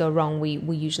things go wrong,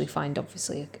 we usually find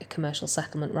obviously a commercial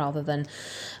settlement rather than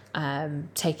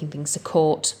taking things to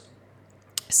court.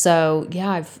 So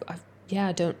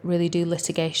I don't really do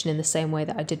litigation in the same way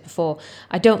that I did before.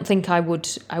 I don't think I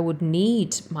would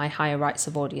need my higher rights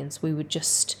of audience. We would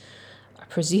just, I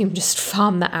presume, just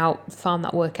farm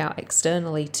that work out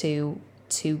externally to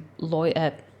a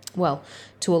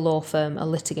law firm, a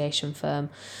litigation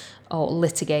firm, or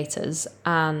litigators,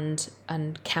 and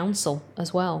counsel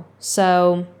as well.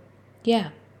 So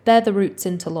they're the routes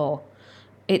into law.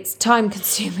 It's time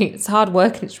consuming, it's hard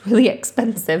work, and it's really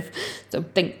expensive. So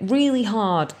think really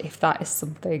hard if that is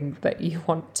something that you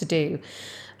want to do.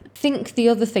 I think the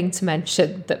other thing to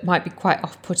mention that might be quite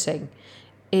off-putting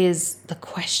is the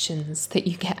questions that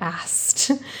you get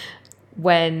asked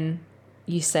when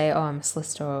you say, oh, I'm a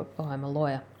solicitor, or oh, I'm a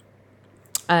lawyer.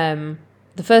 The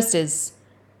first is,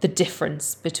 the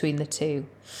difference between the two.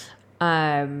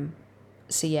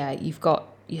 So yeah, you've got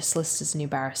your solicitors and your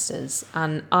barristers,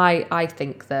 and I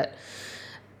think that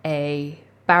a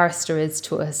barrister is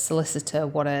to a solicitor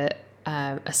what a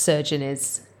surgeon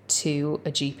is to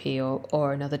a GP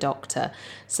or another doctor.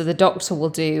 So the doctor will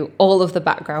do all of the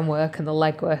background work and the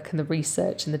legwork and the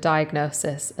research and the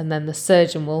diagnosis, and then the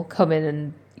surgeon will come in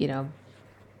and, you know,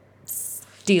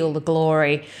 steal the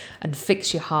glory and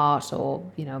fix your heart, or,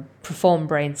 you know, perform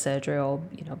brain surgery, or,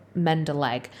 you know, mend a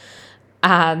leg.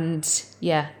 And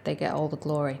yeah, they get all the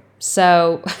glory.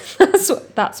 So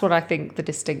that's what I think the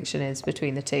distinction is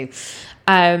between the two.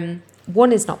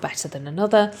 One is not better than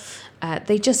another.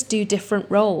 They just do different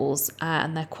roles,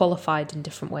 and they're qualified in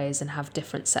different ways and have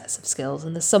different sets of skills,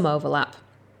 and there's some overlap.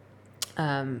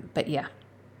 But yeah,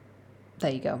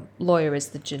 there you go. Lawyer is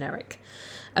the generic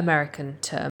American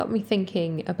term. Got me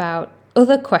thinking about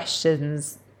other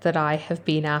questions that I have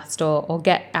been asked or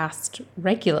get asked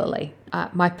regularly.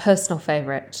 My personal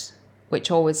favourite, which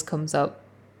always comes up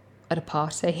at a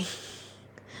party,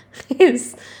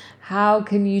 is how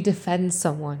can you defend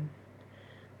someone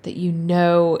that you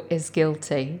know is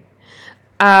guilty?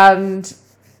 And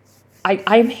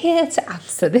I'm here to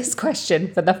answer this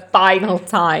question for the final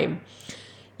time.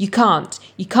 You can't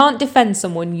defend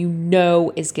someone you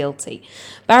know is guilty.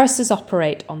 Barristers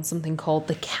operate on something called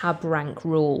the cab rank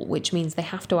rule, which means they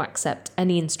have to accept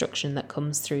any instruction that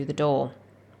comes through the door.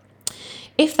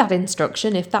 If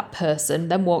that person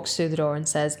then walks through the door and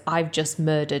says, I've just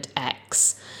murdered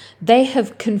X, they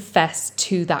have confessed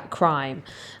to that crime.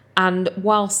 And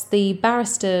whilst the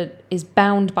barrister is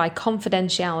bound by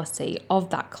confidentiality of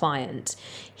that client,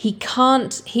 he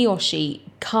or she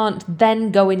can't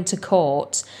then go into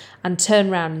court and turn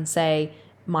around and say,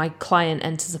 my client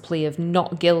enters a plea of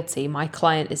not guilty, my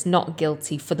client is not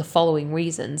guilty for the following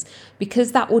reasons,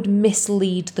 because that would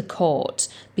mislead the court,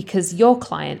 because your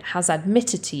client has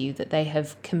admitted to you that they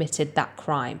have committed that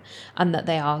crime and that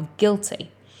they are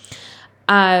guilty.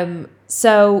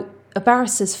 So a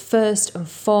barrister's first and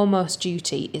foremost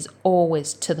duty is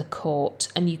always to the court,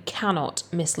 and you cannot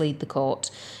mislead the court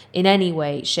in any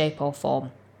way, shape or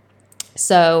form.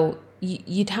 So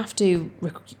you'd have to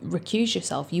recuse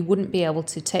yourself. You wouldn't be able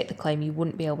to take the claim. You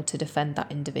wouldn't be able to defend that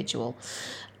individual.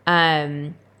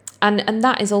 And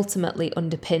that is ultimately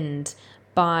underpinned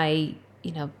by,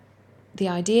 you know, the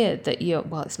idea that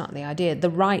it's not the idea, the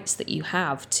rights that you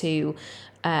have to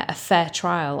a fair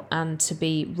trial and to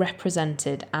be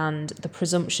represented, and the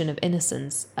presumption of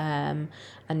innocence. And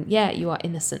yeah, you are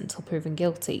innocent until proven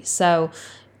guilty. So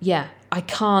yeah,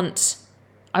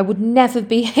 I would never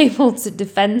be able to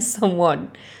defend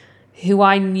someone who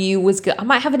I knew was good. I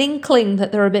might have an inkling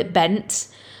that they're a bit bent,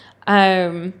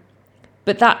 but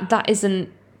that isn't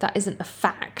a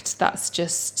fact. That's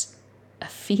just a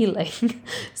feeling.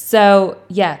 So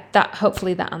yeah,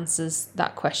 hopefully that answers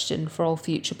that question for all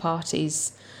future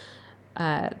parties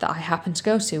that I happen to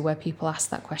go to where people ask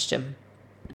that question.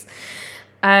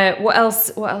 What else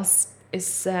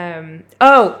is my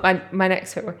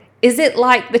next favorite. Is it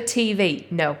like the TV?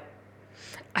 No.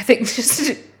 I think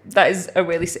that is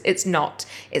it's not.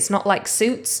 It's not like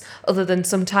Suits, other than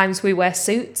sometimes we wear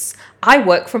suits. I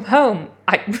work from home.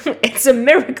 It's a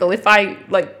miracle if I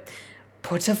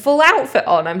put a full outfit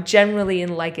on. I'm generally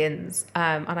in leggings.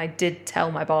 And I did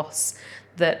tell my boss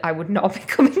that I would not be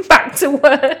coming back to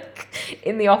work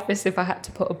in the office if I had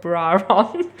to put a bra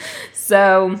on.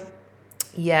 So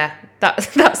yeah,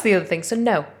 that's the other thing. So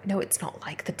no, it's not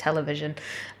like the television.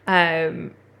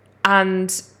 And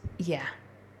yeah,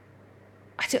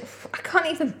 I can't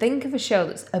even think of a show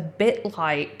that's a bit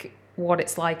like what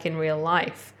it's like in real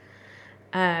life.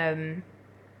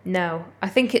 No, I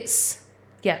think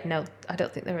I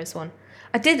don't think there is one.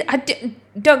 I did,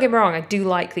 don't get me wrong, I do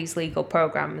like these legal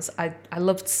programs. I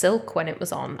loved Silk when it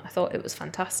was on. I thought it was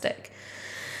fantastic.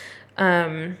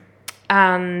 And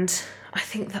I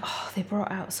think that they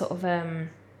brought out sort of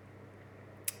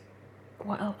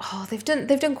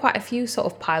they've done quite a few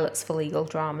sort of pilots for legal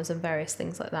dramas and various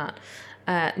things like that.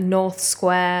 North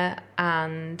Square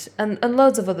and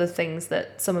loads of other things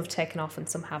that some have taken off and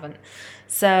some haven't.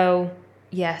 So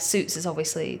yeah, Suits is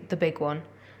obviously the big one.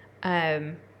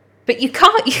 But you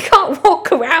can't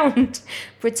walk around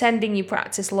pretending you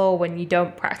practice law when you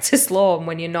don't practice law, and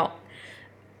when you're not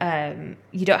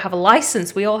you don't have a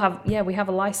license. We have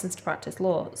a license to practice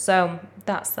law. So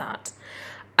that's that.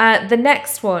 The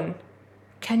next one,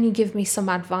 can you give me some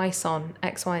advice on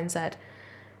X, Y, and Z?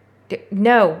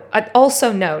 No.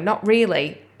 No, not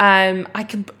really. I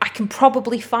can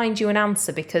probably find you an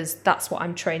answer, because that's what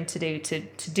I'm trained to do,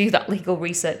 to do that legal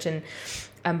research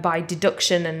and by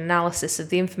deduction and analysis of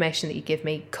the information that you give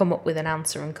me, come up with an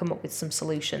answer and come up with some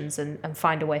solutions and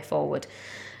find a way forward.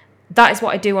 That is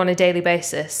what I do on a daily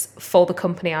basis for the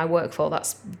company I work for.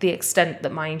 That's the extent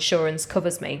that my insurance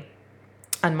covers me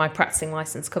and my practicing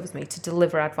license covers me, to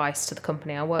deliver advice to the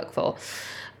company I work for.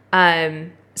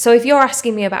 So if you're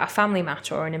asking me about a family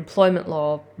matter or an employment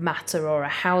law matter or a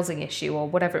housing issue or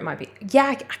whatever it might be, yeah,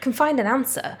 I can find an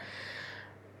answer.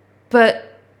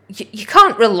 But you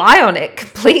can't rely on it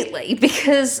completely,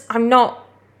 because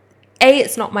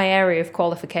it's not my area of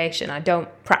qualification. I don't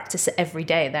practice it every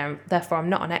day, therefore I'm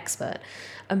not an expert.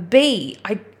 And B,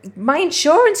 my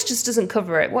insurance just doesn't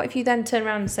cover it. What if you then turn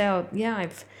around and say, oh yeah,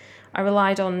 I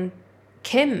relied on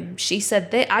Kim, she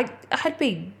said that I'd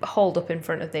be hauled up in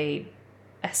front of the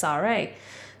SRA.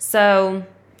 So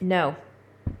no,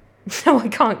 I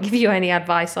can't give you any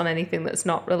advice on anything that's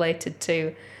not related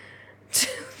to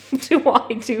what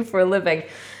I do for a living.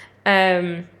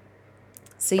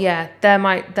 So yeah, they're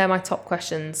my top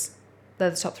questions. They're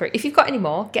the top 3. If you've got any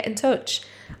more, get in touch.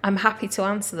 I'm happy to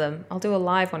answer them. I'll do a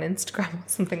live on Instagram or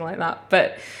something like that.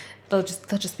 But they'll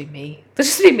just be me. They'll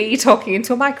just be me talking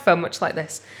into a microphone, much like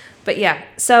this. But yeah,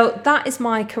 so that is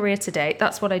my career to date.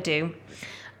 That's what I do.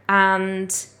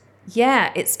 And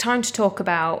yeah, it's time to talk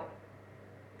about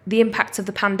the impact of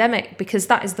the pandemic, because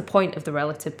that is the point of the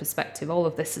relative perspective. All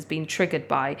of this has been triggered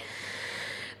by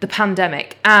the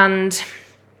pandemic. And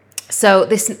so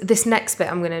this next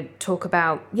bit, I'm going to talk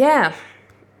about,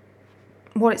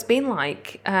 what it's been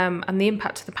like, and the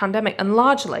impact of the pandemic. And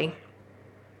largely,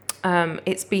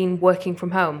 it's been working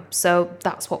from home. So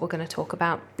that's what we're going to talk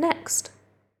about next.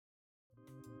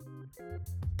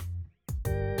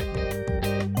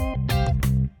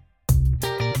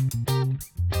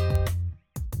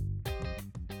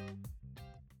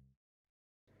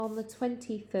 On the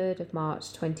 23rd of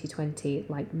March 2020,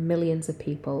 like millions of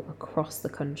people across the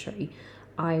country,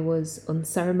 I was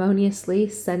unceremoniously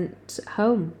sent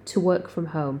home to work from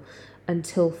home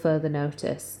until further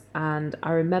notice. And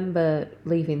I remember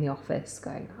leaving the office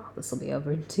going, this will be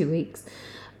over in 2 weeks.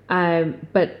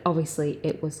 But obviously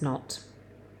it was not.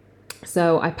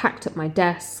 So I packed up my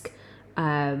desk,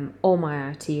 all my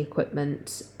IT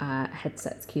equipment,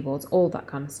 headsets, keyboards, all that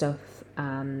kind of stuff.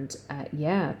 And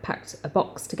packed a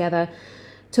box together,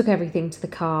 took everything to the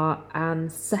car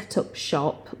and set up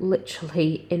shop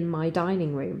literally in my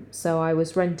dining room. So I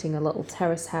was renting a little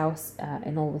terrace house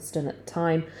in Ulverston at the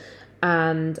time,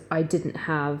 and I didn't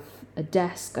have a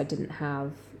desk, I didn't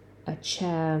have a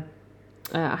chair.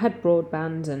 I had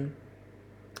broadband and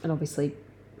obviously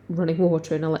running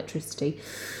water and electricity.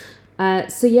 I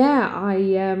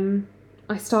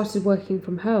started working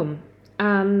from home.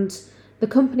 And the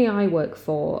company I work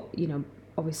for,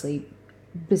 obviously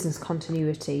business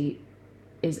continuity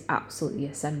is absolutely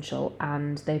essential,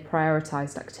 and they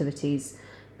prioritised activities,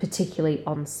 particularly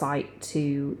on site,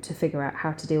 to figure out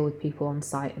how to deal with people on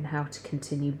site and how to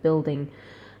continue building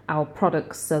our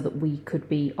products so that we could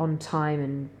be on time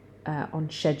and on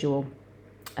schedule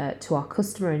to our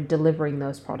customer and delivering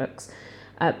those products.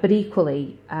 But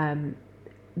equally,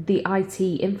 the IT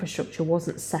infrastructure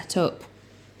wasn't set up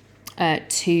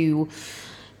to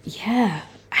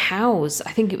house,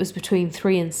 I think it was between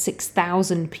 3,000 and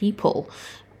 6,000 people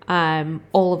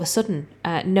all of a sudden.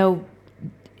 That number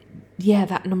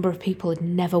of people had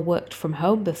never worked from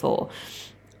home before.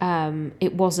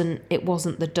 It wasn't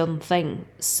the done thing.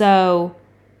 So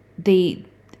the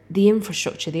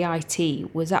infrastructure, the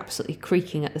IT, was absolutely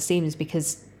creaking at the seams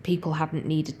because people hadn't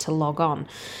needed to log on.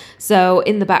 So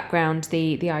in the background,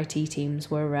 the IT teams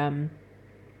were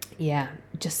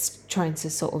just trying to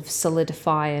sort of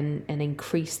solidify and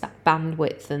increase that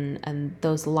bandwidth and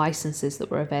those licenses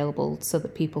that were available so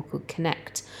that people could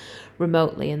connect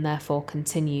remotely and therefore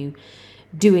continue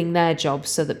doing their jobs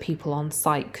so that people on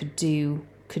site could do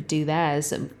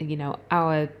theirs. And,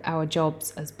 our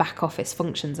jobs as back office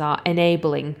functions are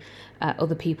enabling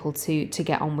other people to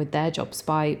get on with their jobs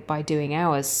by doing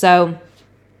ours. So,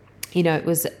 it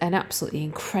was an absolutely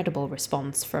incredible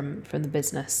response from the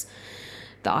business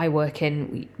that I work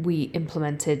in. We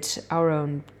implemented our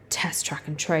own test, track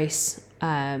and trace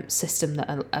system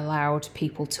that allowed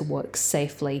people to work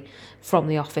safely from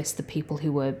the office, the people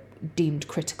who were deemed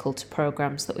critical to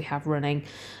programs that we have running.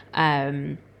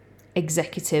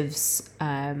 Executives,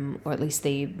 or at least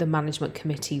the management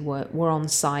committee were on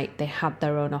site. They had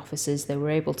their own offices. They were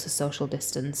able to social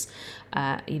distance,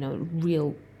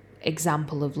 real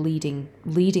example of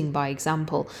leading by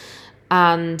example.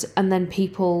 And then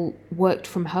people worked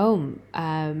from home,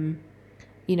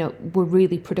 were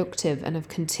really productive and have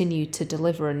continued to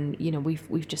deliver. And,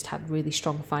 we've just had really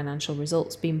strong financial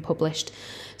results being published.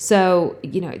 So,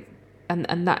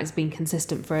 and that has been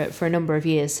consistent for a number of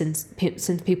years since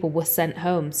people were sent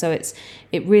home. So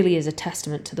it really is a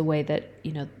testament to the way that,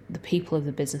 you know, the people of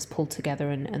the business pulled together,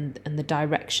 and the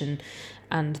direction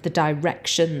and the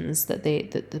directions that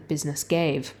the business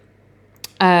gave.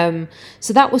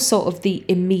 So that was sort of the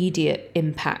immediate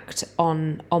impact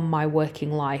on my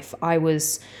working life. I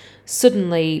was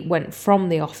suddenly went from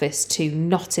the office to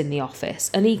not in the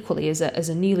office. And equally, as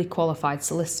a newly qualified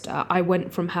solicitor, I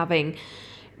went from having,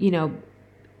 you know,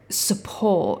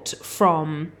 support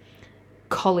from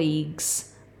colleagues,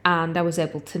 and I was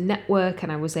able to network,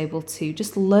 and I was able to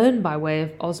just learn by way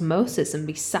of osmosis and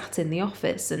be sat in the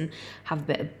office and have a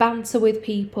bit of banter with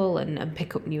people and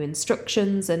pick up new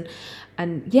instructions and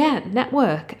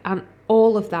network. And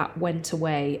all of that went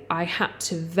away. I had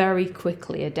to very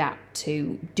quickly adapt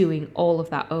to doing all of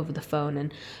that over the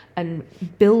phone and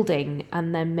building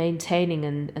and then maintaining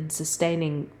and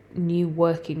sustaining new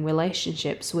working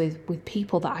relationships with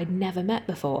people that I'd never met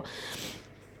before.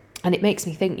 And it makes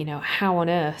me think, you know, how on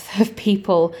earth have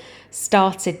people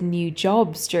started new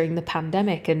jobs during the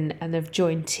pandemic and have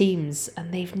joined teams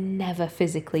and they've never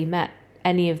physically met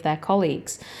any of their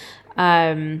colleagues?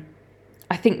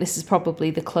 I think this is probably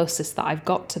the closest that I've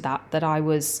got to that I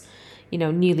was, you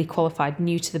know, newly qualified,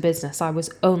 new to the business. I was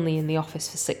only in the office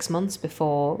for 6 months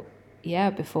before we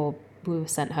were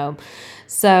sent home.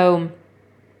 So,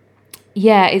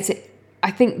 yeah,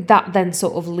 I think that then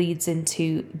sort of leads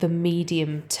into the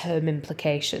medium-term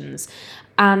implications.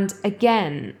 And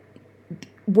again,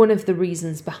 one of the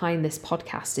reasons behind this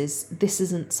podcast is this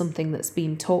isn't something that's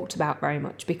been talked about very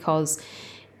much because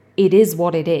it is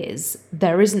what it is.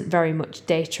 There isn't very much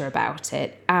data about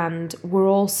it, and we're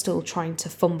all still trying to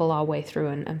fumble our way through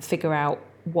and figure out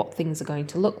what things are going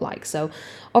to look like. So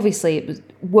obviously it was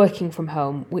working from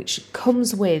home, which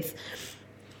comes with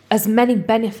as many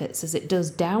benefits as it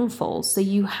does downfalls. So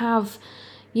you have,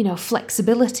 you know,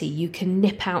 flexibility. You can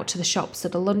nip out to the shops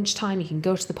at a lunchtime. You can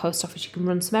go to the post office. You can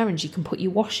run some errands. You can put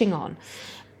your washing on.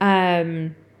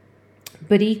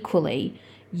 But equally,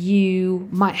 you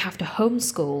might have to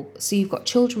homeschool. So you've got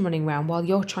children running around while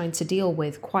you're trying to deal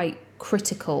with quite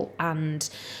critical and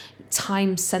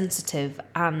time sensitive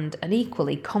and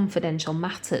equally confidential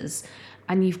matters.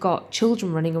 And you've got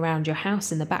children running around your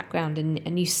house in the background,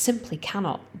 and you simply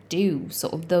cannot do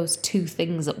sort of those two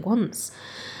things at once.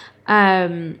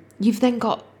 You've then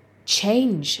got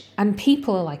change, and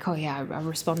people are like, oh yeah, I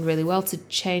respond really well to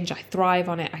change. I thrive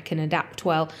on it. I can adapt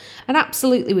well. And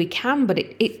absolutely we can, but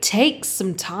it takes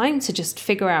some time to just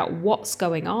figure out what's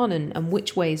going on and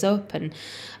which way's up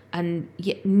and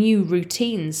yet new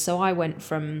routines. So I went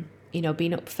from, you know,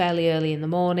 being up fairly early in the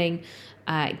morning,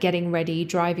 getting ready,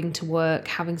 driving to work,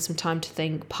 having some time to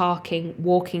think, parking,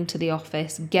 walking to the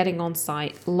office, getting on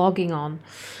site, logging on,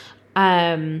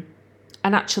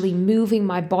 and actually moving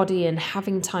my body and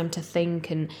having time to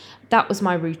think. And that was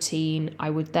my routine. I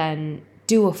would then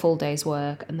do a full day's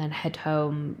work and then head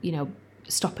home, you know,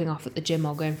 stopping off at the gym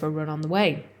or going for a run on the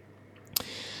way.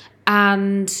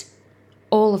 And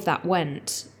all of that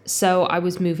went. So I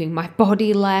was moving my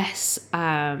body less,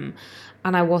 and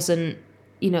I wasn't,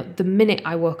 you know, the minute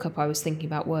I woke up, I was thinking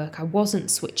about work. I wasn't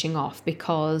switching off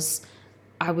because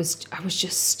I was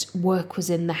just, work was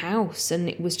in the house, and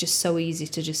it was just so easy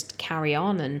to just carry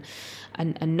on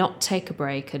and not take a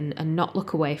break and not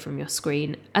look away from your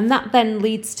screen. And that then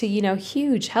leads to, you know,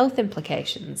 huge health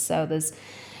implications. So there's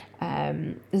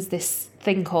this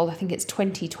thing called, I think it's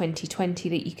 20-20-20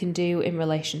 that you can do in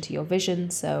relation to your vision.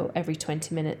 So every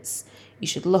 20 minutes you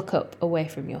should look up away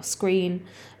from your screen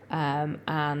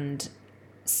and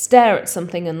stare at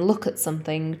something and look at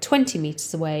something 20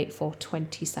 meters away for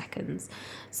 20 seconds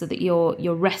so that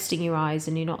you're resting your eyes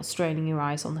and you're not straining your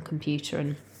eyes on the computer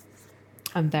and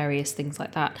various things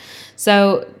like that.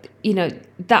 So, you know,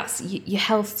 that's your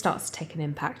health starts to take an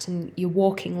impact, and you're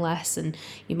walking less and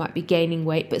you might be gaining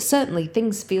weight, but certainly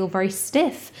things feel very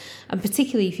stiff, and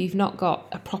particularly if you've not got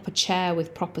a proper chair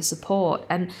with proper support,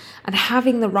 and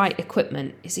having the right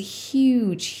equipment is a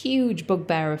huge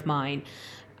bugbear of mine.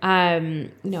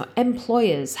 You know,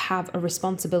 employers have a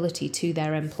responsibility to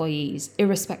their employees,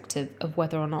 irrespective of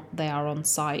whether or not they are on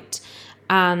site.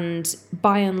 And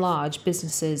by and large,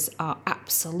 businesses are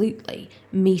absolutely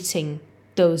meeting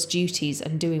those duties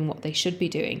and doing what they should be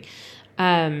doing.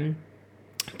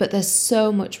 But there's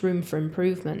so much room for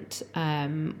improvement.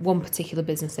 One particular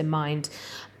business in mind,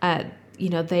 you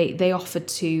know, they offered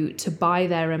to buy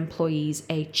their employees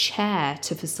a chair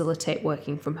to facilitate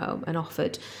working from home, and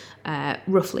offered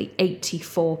roughly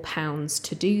 £84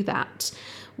 to do that.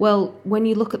 Well, when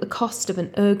you look at the cost of an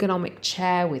ergonomic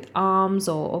chair with arms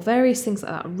or various things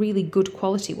like that, a really good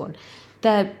quality one,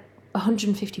 they're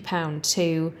 £150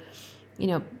 to,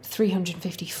 £350,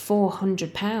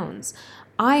 £400.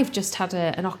 I've just had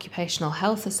an occupational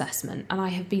health assessment, and I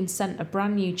have been sent a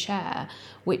brand new chair,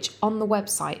 which on the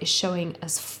website is showing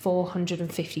as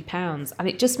 £450. And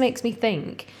it just makes me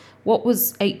think, what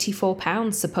was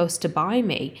 £84 supposed to buy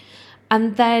me?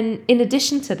 And then in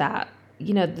addition to that,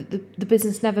 the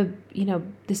business never,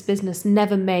 this business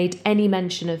never made any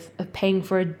mention of paying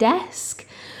for a desk.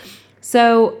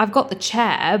 So I've got the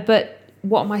chair, but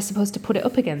what am I supposed to put it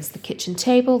up against? The kitchen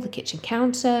table, the kitchen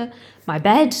counter, my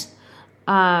bed,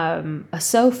 a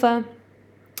sofa.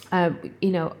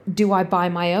 Do I buy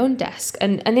my own desk?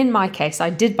 And in my case, I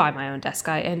did buy my own desk.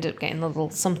 I ended up getting a little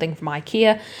something from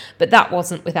IKEA, but that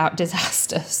wasn't without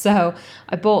disaster. So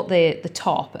I bought the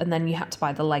top, and then you had to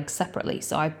buy the legs separately.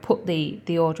 So I put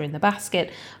the order in the basket,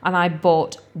 and I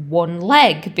bought one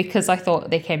leg because I thought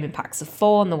they came in packs of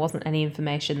 4, and there wasn't any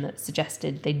information that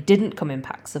suggested they didn't come in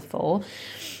packs of 4.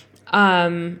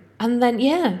 And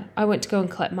then, I went to go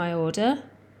and collect my order.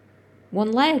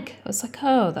 One leg. I was like,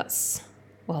 oh, that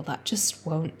just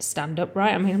won't stand up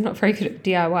right. I mean, I'm not very good at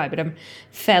DIY, but I'm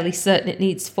fairly certain it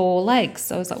needs 4 legs.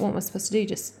 So I was like, what am I supposed to do?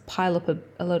 Just pile up a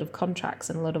load of contracts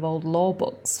and a load of old law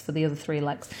books for the other 3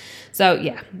 legs. So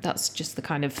yeah, that's just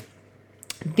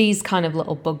these kind of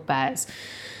little bugbears.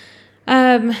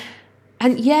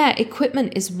 And yeah,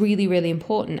 equipment is really, really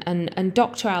important. And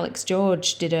Dr. Alex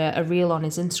George did a reel on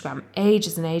his Instagram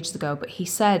ages and ages ago, but he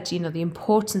said, the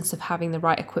importance of having the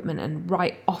right equipment and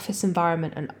right office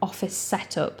environment and office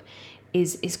setup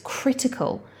is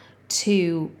critical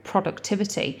to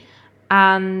productivity.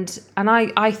 And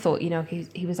I thought,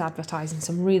 he was advertising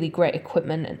some really great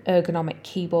equipment and ergonomic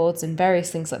keyboards and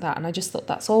various things like that. And I just thought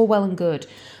that's all well and good.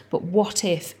 But what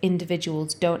if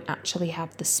individuals don't actually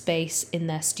have the space in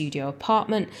their studio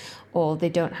apartment, or they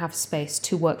don't have space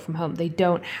to work from home? They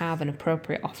don't have an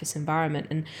appropriate office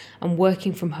environment, and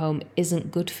working from home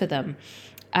isn't good for them.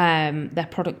 Their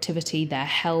productivity, their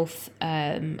health,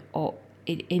 or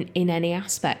in any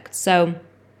aspect. So,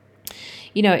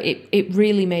 it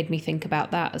really made me think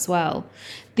about that as well.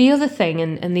 The other thing,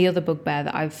 and the other bugbear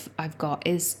that I've got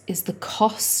is the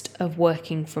cost of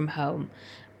working from home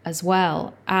as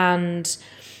well. And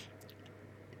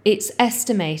it's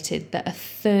estimated that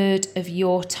 1/3 of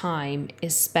your time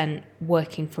is spent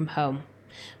working from home,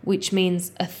 which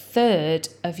means 1/3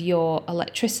 of your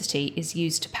electricity is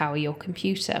used to power your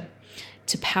computer,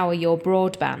 to power your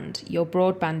broadband. Your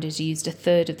broadband is used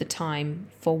 1/3 of the time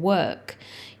for work.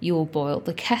 You'll boil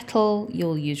the kettle,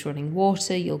 you'll use running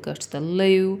water, you'll go to the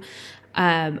loo,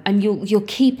 and you'll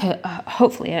keep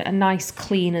hopefully a nice,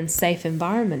 clean and safe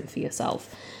environment for yourself.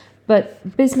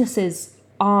 But businesses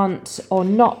aren't, or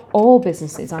not all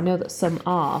businesses, I know that some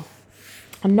are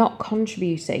not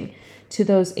contributing to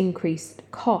those increased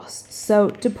costs. So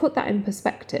to put that in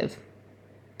perspective,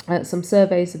 some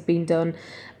surveys have been done,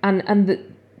 and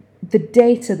the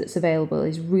data that's available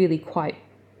is really quite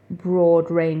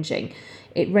broad ranging.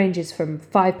 It ranges from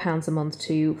 £5 a month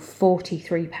to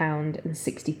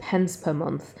 £43.60 per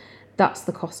month. That's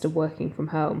the cost of working from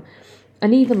home.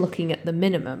 And even looking at the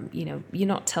minimum, you're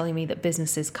not telling me that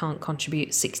businesses can't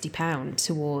contribute £60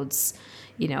 towards,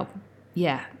 your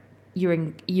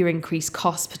increased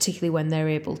costs, particularly when they're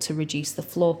able to reduce the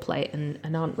floor plate and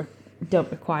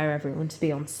don't require everyone to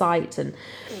be on site, and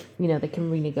they can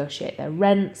renegotiate their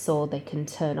rents, or they can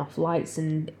turn off lights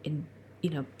in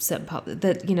certain parts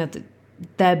that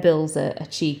their bills are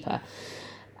cheaper.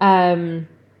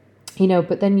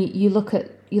 But then you look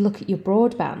at your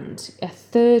broadband.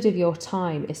 1/3 of your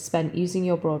time is spent using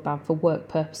your broadband for work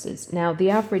purposes. Now,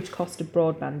 the average cost of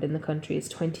broadband in the country is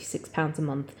 £26 a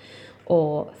month,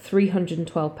 or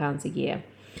 £312 a year.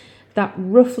 That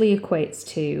roughly equates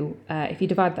to, if you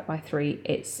divide that by 3,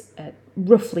 it's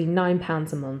roughly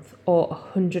 £9 a month, or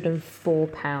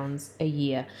 £104 a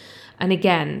year. And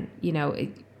again,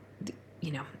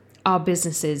 our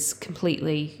businesses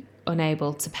completely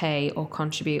unable to pay or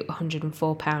contribute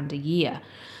 £104 a year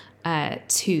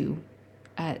to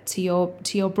your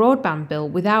broadband bill,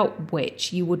 without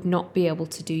which you would not be able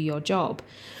to do your job.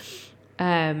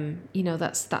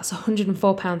 That's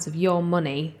 £104 of your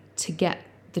money to get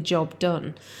the job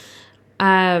done.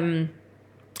 And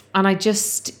I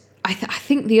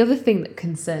think the other thing that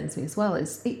concerns me as well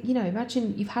is,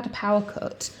 imagine you've had a power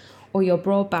cut, or your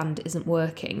broadband isn't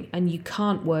working, and you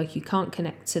can't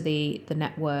connect to the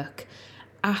network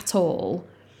at all.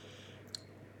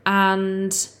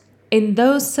 And in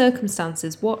those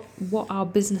circumstances, what are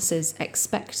businesses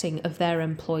expecting of their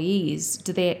employees?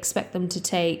 Do they expect them to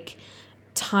take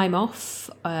time off,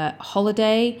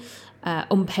 holiday,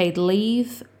 unpaid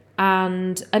leave?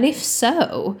 And if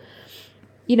so,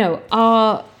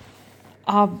 are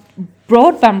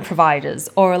broadband providers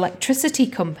or electricity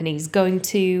companies going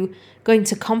to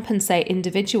compensate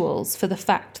individuals for the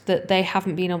fact that they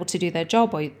haven't been able to do their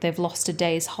job, or they've lost a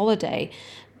day's holiday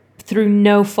through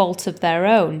no fault of their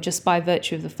own, just by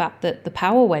virtue of the fact that the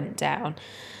power went down?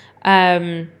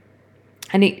 And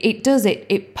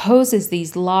it poses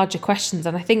these larger questions,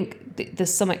 and I think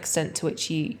there's some extent to which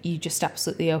you just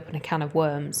absolutely open a can of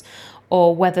worms,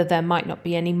 or whether there might not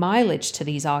be any mileage to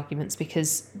these arguments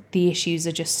because the issues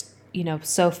are just,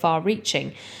 so far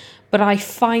reaching. But I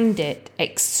find it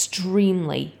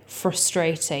extremely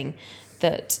frustrating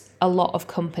that a lot of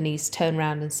companies turn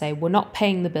around and say, we're not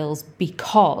paying the bills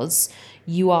because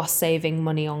you are saving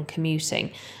money on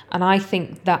commuting. And I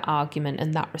think that argument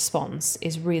and that response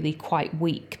is really quite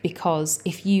weak, because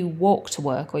if you walk to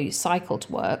work or you cycle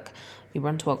to work, you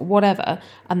run to work, whatever,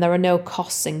 and there are no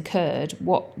costs incurred,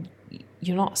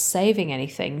 you're not saving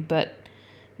anything but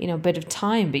a bit of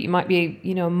time, but you might be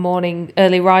a morning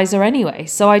early riser anyway.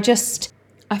 So I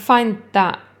find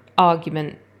that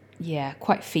argument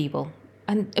quite feeble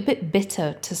and a bit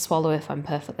bitter to swallow, if I'm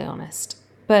perfectly honest.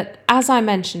 But as I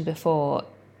mentioned before,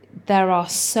 there are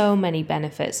so many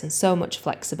benefits and so much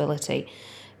flexibility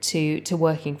to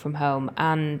working from home.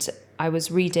 And I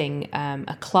was reading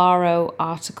a Claro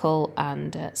article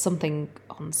and something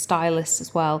on Stylist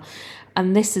as well.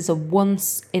 And this is a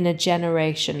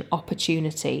once-in-a-generation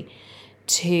opportunity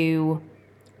to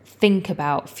think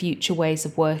about future ways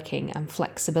of working and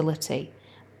flexibility,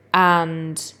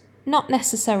 and not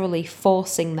necessarily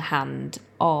forcing the hand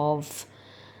of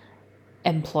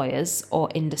employers or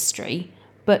industry,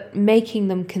 but making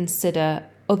them consider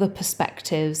other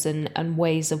perspectives and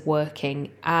ways of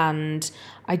working. And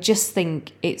I just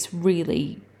think it's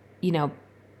really,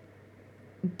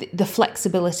 the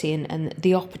flexibility and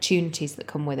the opportunities that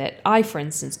come with it. I, for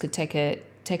instance, could take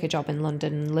a job in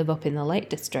London and live up in the Lake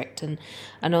District and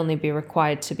only be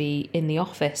required to be in the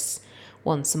office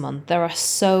once a month. There are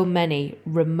so many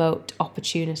remote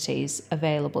opportunities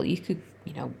available. You could,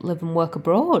 live and work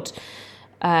abroad.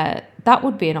 That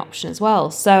would be an option as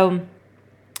well. So,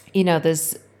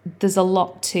 there's a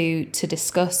lot to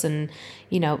discuss, and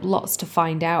lots to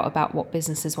find out about what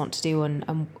businesses want to do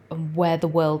and where the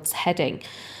world's heading.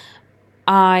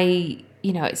 I'm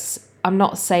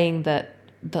not saying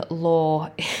that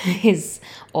law is,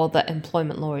 or that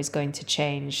employment law is going to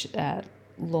change.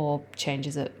 Law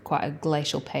changes at quite a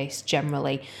glacial pace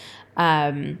generally,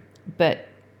 but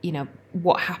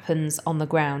what happens on the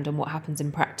ground and what happens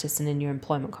in practice and in your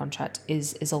employment contract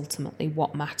is ultimately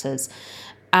what matters.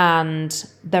 And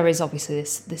there is obviously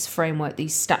this framework,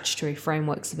 these statutory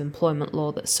frameworks of employment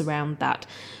law that surround that.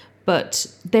 But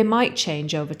they might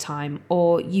change over time,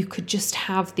 or you could just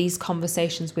have these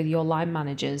conversations with your line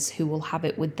managers who will have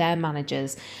it with their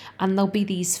managers, and there'll be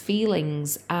these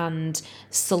feelings and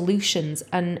solutions,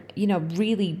 and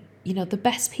really the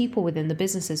best people within the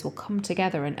businesses will come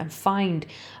together and find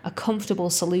a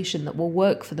comfortable solution that will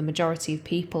work for the majority of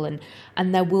people,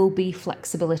 and there will be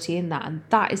flexibility in that. And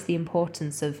that is the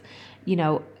importance of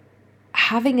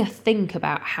having a think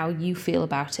about how you feel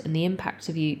about it and the impact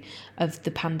of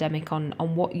the pandemic on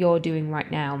what you're doing right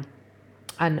now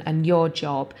and your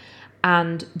job,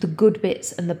 and the good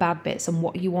bits and the bad bits and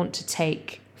what you want to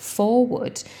take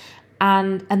forward.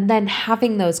 And then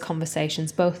having those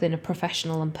conversations both in a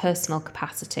professional and personal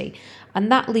capacity.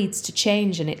 And that leads to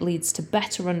change, and it leads to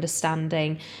better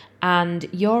understanding, and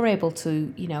you're able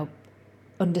to,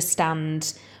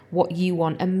 understand what you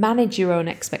want and manage your own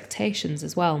expectations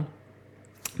as well.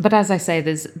 But as I say,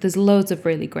 there's loads of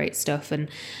really great stuff and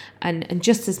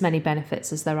just as many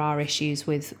benefits as there are issues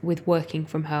with working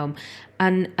from home.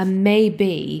 And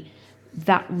maybe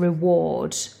that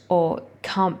reward or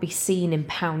can't be seen in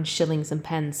pounds, shillings and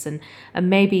pence, and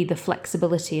maybe the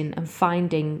flexibility and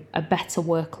finding a better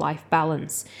work-life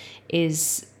balance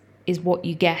is what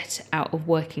you get out of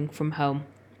working from home.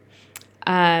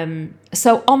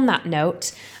 So on that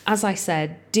note, as I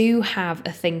said, do have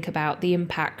a think about the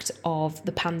impact of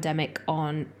the pandemic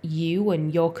on you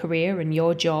and your career and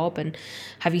your job. And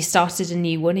have you started a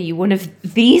new one? Are you one of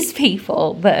these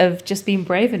people that have just been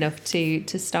brave enough to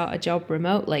start a job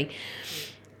remotely?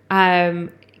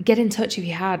 Get in touch if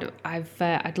you had.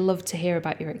 I'd love to hear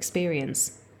about your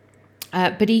experience.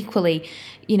 But equally,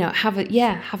 have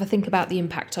a think about the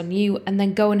impact on you, and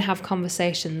then go and have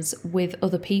conversations with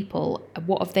other people.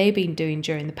 What have they been doing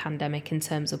during the pandemic in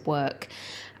terms of work?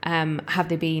 Have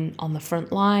they been on the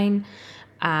front line?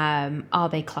 Are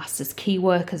they classed as key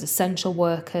workers, essential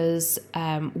workers?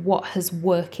 What has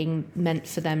working meant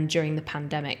for them during the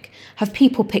pandemic? Have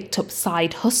people picked up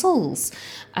side hustles?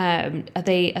 Are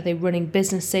they running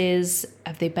businesses?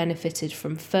 Have they benefited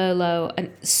from furlough?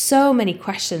 And so many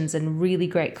questions and really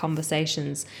great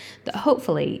conversations that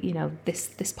hopefully,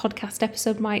 this podcast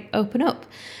episode might open up.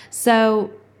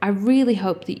 So I really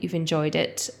hope that you've enjoyed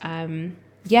it.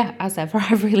 As ever,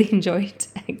 I've really enjoyed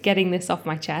getting this off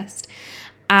my chest.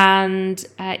 And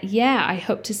I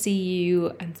hope to see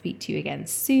you and speak to you again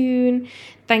soon.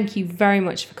 Thank you very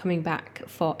much for coming back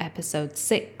for episode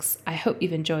 6. I hope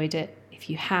you've enjoyed it. If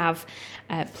you have,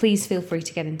 please feel free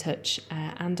to get in touch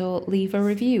and or leave a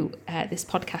review. This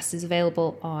podcast is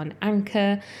available on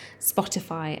Anchor,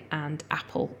 Spotify and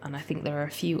Apple. And I think there are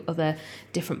a few other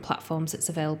different platforms it's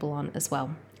available on as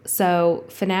well. So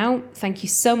for now, thank you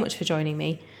so much for joining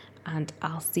me and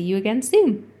I'll see you again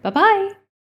soon. Bye-bye.